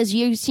wild because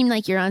you seem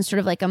like you're on sort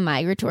of like a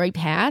migratory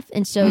path.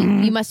 And so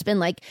you must have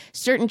been like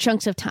certain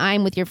chunks of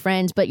time with your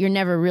friends, but you're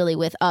never really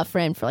with a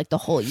friend for like the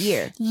whole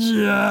year.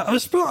 Yeah, I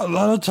spent a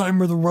lot of time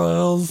with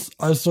whales.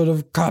 I sort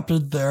of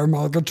copied their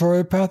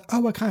migratory path.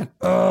 Oh, what kind?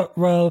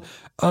 Well,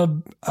 a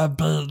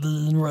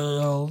baleen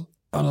whale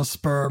and a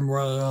sperm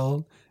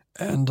whale.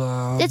 And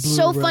it's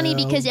so funny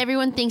because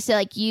everyone thinks that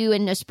like you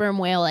and a sperm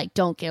whale like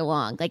don't get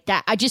along like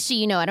that. I just so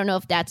you know, I don't know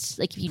if that's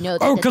like if you know.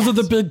 Oh, because of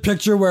the big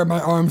picture where my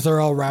arms are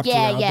all wrapped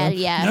around them.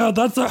 Yeah. Yeah,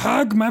 that's a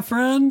hug, my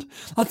friend.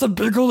 That's a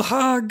big old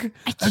hug.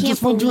 I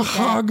just want to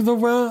hug the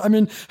whale. I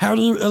mean, how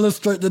do you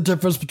illustrate the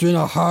difference between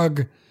a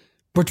hug,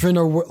 between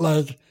a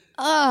like?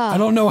 I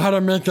don't know how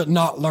to make it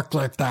not look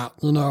like that.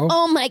 You know?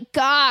 Oh my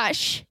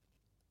gosh!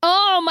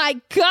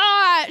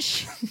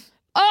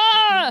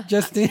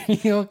 Justine,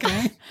 you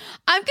okay?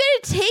 I'm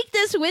gonna take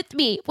this with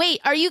me.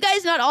 Wait, are you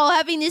guys not all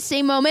having the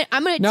same moment?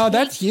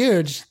 That's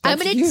huge. I'm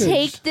gonna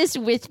take this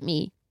with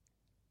me.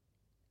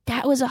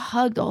 That was a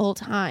hug the whole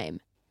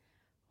time.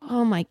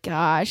 Oh my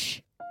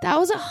gosh. That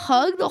was a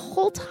hug the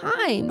whole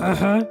time.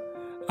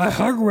 I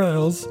hug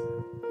whales,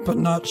 but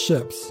not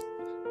ships.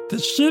 The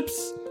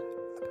ships,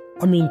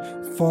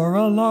 for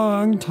a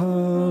long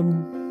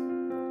time,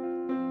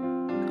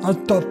 I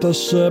thought the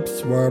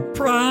ships were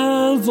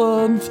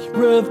presents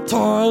with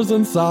toys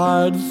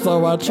inside,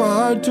 so I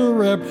tried to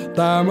rip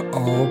them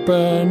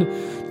open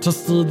to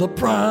see the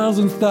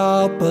presents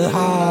that they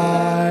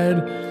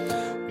hide.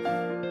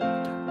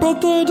 But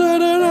they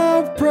didn't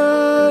have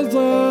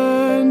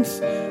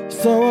presents,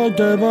 so I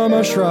gave them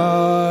a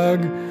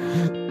shrug,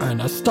 and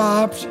I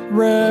stopped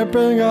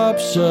ripping up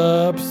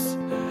ships,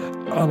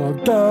 and I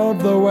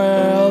gave the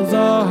whales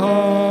a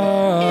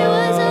hug. It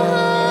was a hug.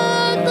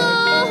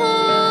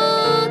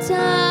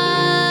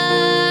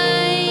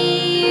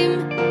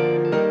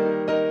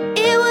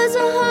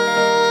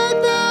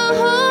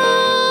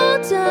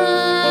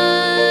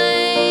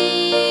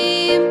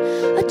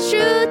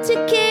 To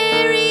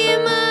carry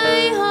in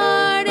my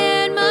heart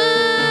and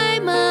my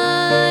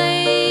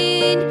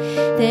mind,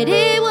 that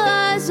it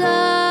was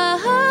a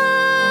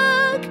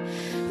hug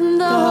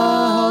the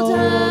whole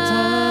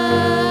time.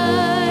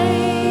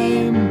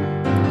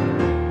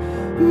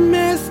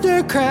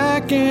 Mr.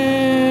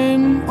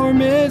 Kraken or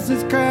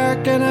Mrs.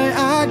 Kraken, I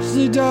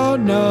actually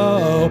don't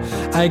know.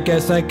 I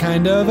guess I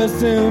kind of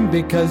assume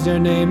because your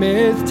name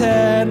is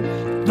Ted.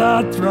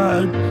 That's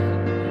right.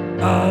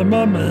 I'm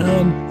a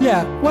man.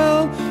 Yeah,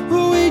 well,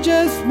 we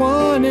just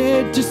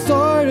wanted to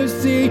sort of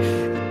see.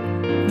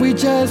 We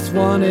just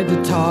wanted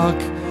to talk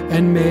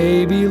and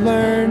maybe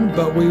learn,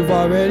 but we've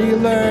already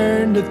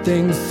learned a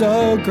thing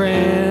so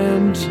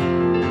grand.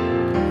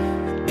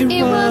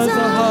 It was a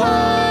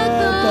hug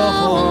the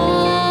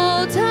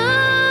whole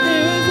time.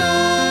 It was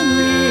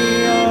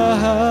only a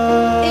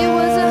hug. It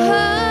was a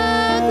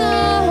hug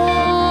the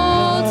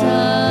whole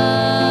time.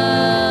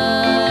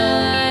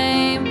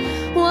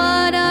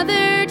 What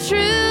other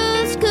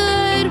truths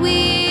could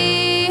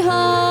we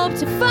hope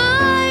to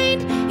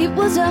find? It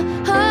was a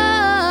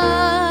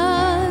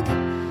hug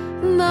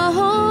the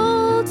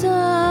whole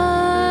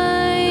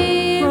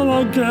time. Well,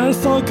 I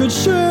guess I could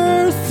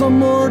share some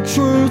more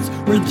truths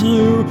with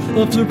you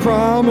if you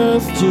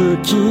promise to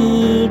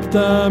keep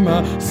them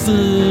a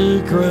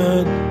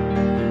secret.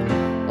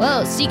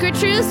 Whoa, secret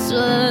truths?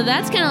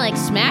 That's kind of like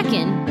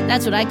smacking.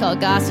 That's what I call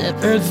gossip.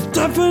 It's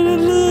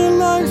definitely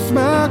like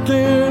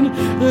smacking.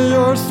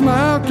 You're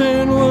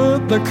smacking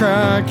with the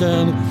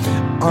Kraken.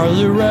 Are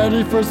you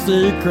ready for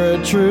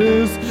secret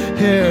truths?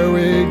 Here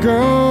we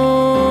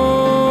go.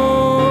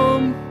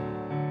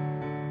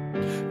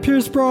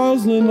 Pierce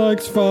Brosnan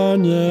likes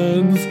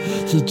Funyuns.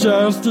 He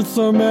just eats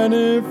so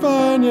many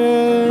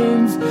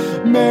Funyuns.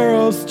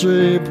 Meryl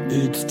Streep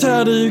eats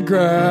Teddy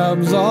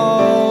Grahams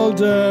all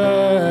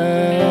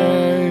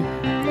day.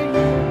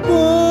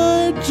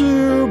 Would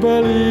you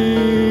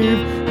believe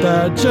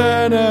that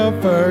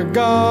Jennifer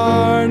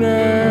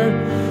Garner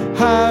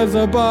has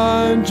a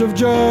bunch of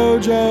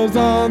JoJo's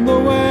on the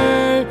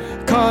way?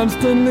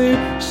 Constantly,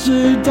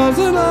 she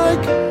doesn't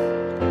like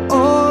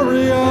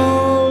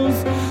Oreos.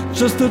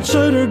 Just a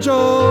Trader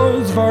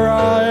Joe's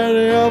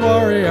variety of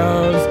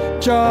Oreos.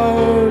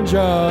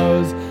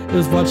 JoJo's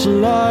is what she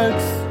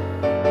likes.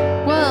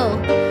 Whoa.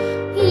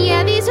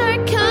 Yeah, these are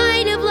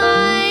kind of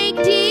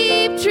like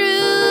deep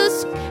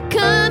truths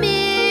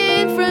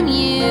coming from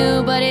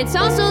you, but it's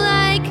also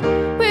like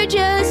we're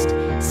just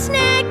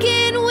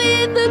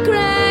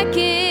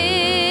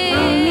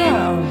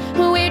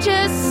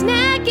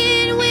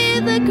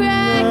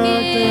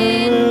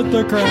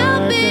the Kraken.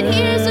 Help it,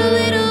 here's a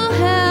little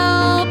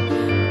help.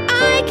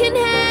 I can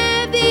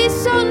have these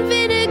salt and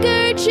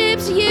vinegar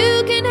chips.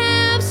 You can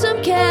have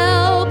some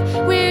kelp.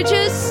 We're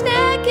just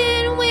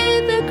snacking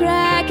with the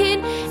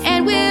Kraken,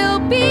 and we'll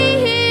be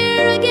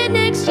here again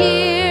next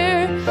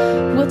year.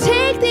 We'll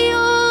take the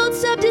old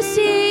sub to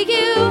see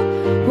you.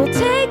 We'll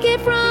take it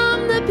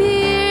from the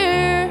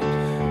pier.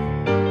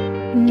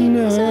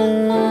 It was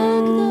a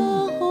hug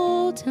the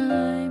whole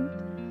time.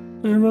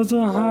 It was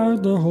a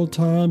hug the whole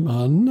time,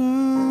 and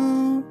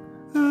now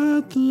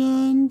at the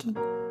end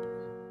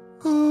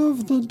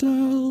of the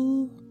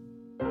day,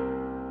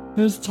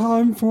 it's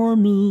time for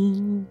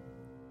me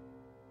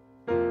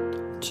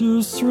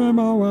to swim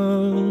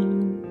away.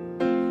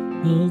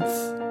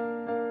 It's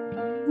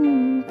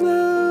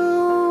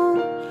now,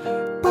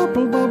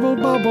 bubble, bubble,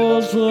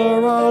 bubble,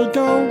 here I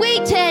go.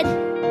 Wait, Ted.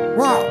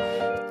 Wow.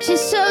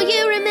 Just so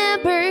you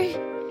remember,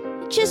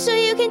 just so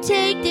you can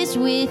take this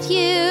with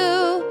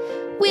you,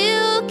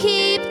 we'll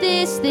keep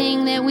this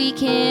thing that we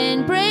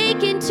can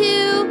break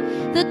into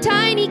the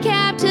tiny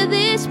cap to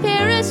this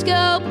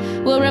periscope.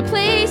 We'll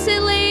replace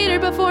it later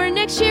before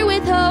next year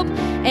with hope.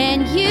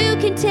 And you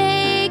can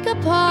take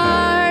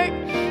apart,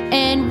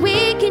 and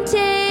we can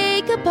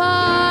take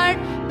apart.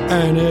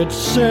 And it's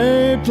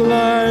shaped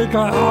like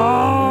a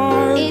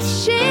heart.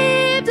 It's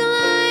shaped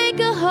like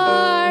a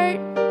heart.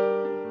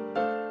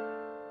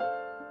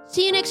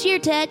 See you next year,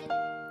 Ted.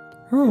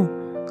 Oh,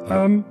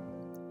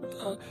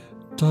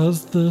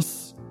 does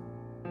this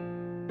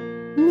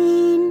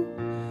mean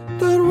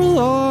that we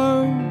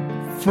are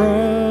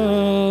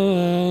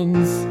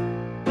friends?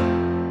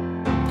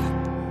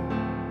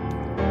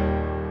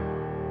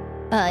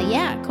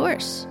 Yeah, of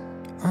course.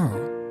 Oh,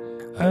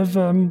 I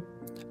don't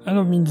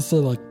mean to say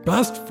like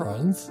best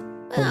friends.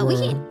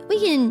 We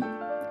can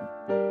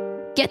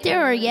get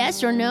there, or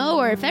yes or no,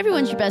 or if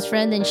everyone's your best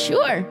friend, then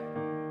sure.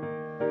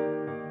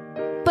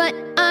 But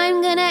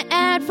I'm gonna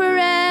add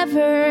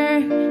forever.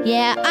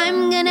 Yeah,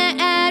 I'm gonna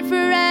add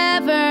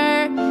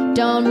forever.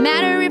 Don't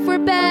matter if we're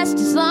best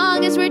as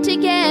long as we're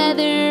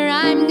together.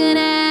 I'm gonna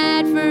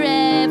add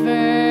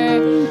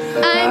forever.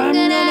 I'm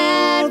gonna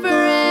add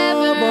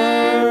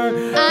forever.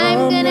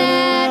 I'm gonna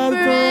add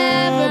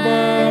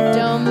forever.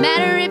 Don't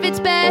matter if it's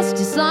best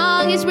as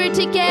long as we're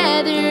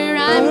together.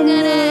 I'm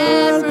gonna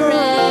add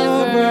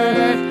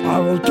forever. I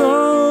will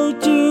go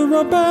to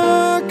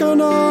Rebecca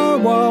now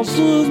while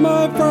she's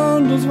my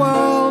friend as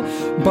well.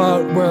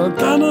 But we're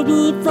gonna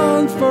be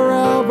friends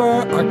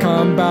forever. I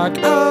come back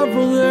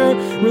every year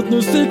with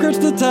new secrets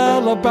to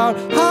tell about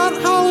hot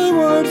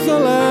Hollywood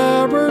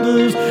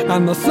celebrities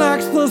and the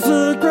snacks they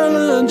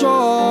secretly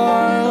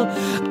enjoy.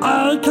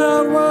 I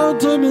can't wait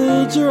to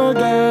meet you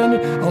again.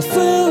 I'll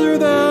see you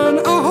then.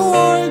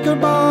 Ahoy,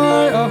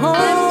 goodbye, ahoy.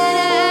 I'm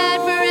gonna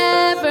add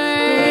forever.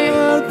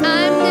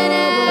 I'm gonna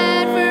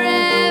add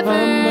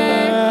forever.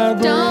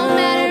 Don't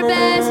matter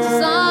best as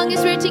long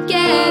as we're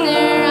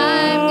together.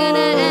 I'm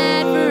gonna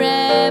add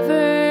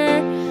forever.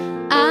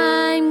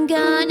 I'm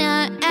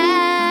gonna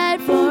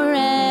add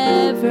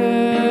forever.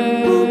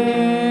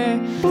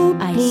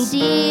 I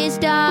see his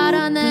dot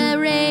on the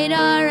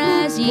radar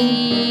as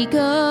he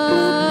goes.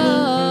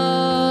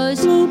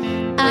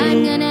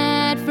 I'm gonna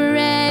add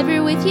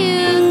forever with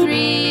you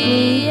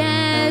three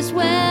as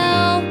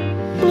well.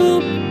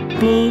 Bloop,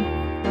 bloop,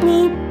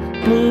 bloop,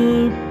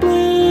 bloop,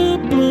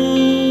 bloop,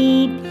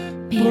 bloop,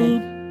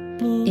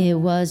 bloop. It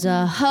was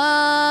a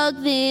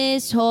hug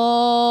this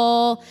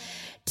whole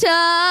time.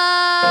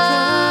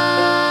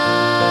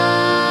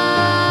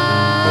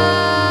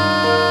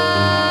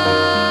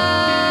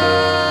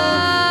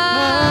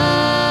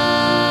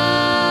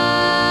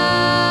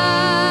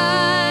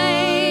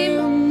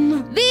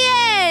 The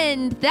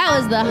end. That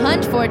was the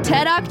hunt for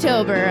Ted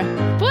October.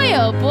 Boy,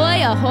 oh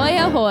boy, ahoy,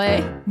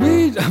 ahoy.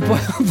 Boy,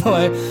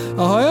 ahoy,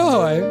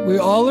 ahoy. We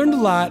all learned a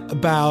lot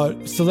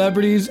about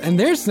celebrities and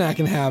their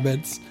snacking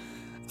habits.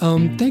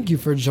 Thank you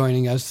for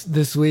joining us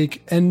this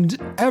week and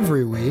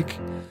every week.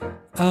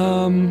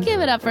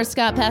 Give it up for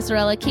Scott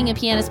Passarella, king of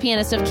pianists,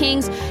 pianist of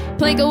kings.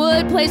 Plank of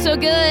wood, play so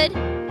good.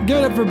 Give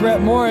it up for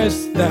Brett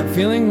Morris, that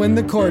feeling when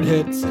the chord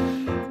hits.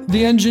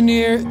 The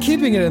engineer,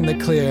 keeping it in the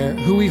clear,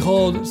 who we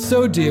hold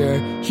so dear.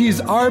 He's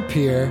our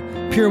peer,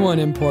 Pier 1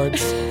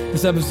 Imports.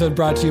 This episode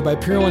brought to you by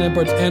Pier 1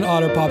 Imports and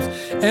Otter Pops.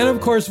 And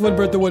of course,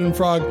 Woodbert the Wooden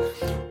Frog.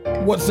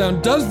 What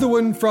sound does the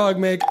wooden frog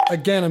make?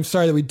 Again, I'm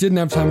sorry that we didn't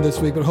have time this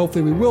week, but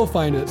hopefully we will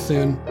find it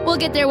soon. We'll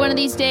get there one of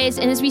these days,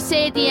 and as we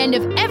say at the end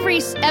of every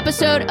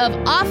episode of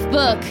Off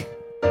Book,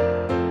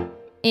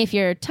 if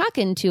you're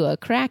talking to a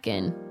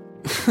kraken,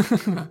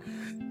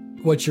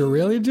 What you're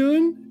really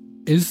doing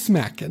is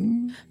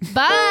smacking.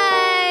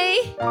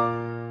 bye!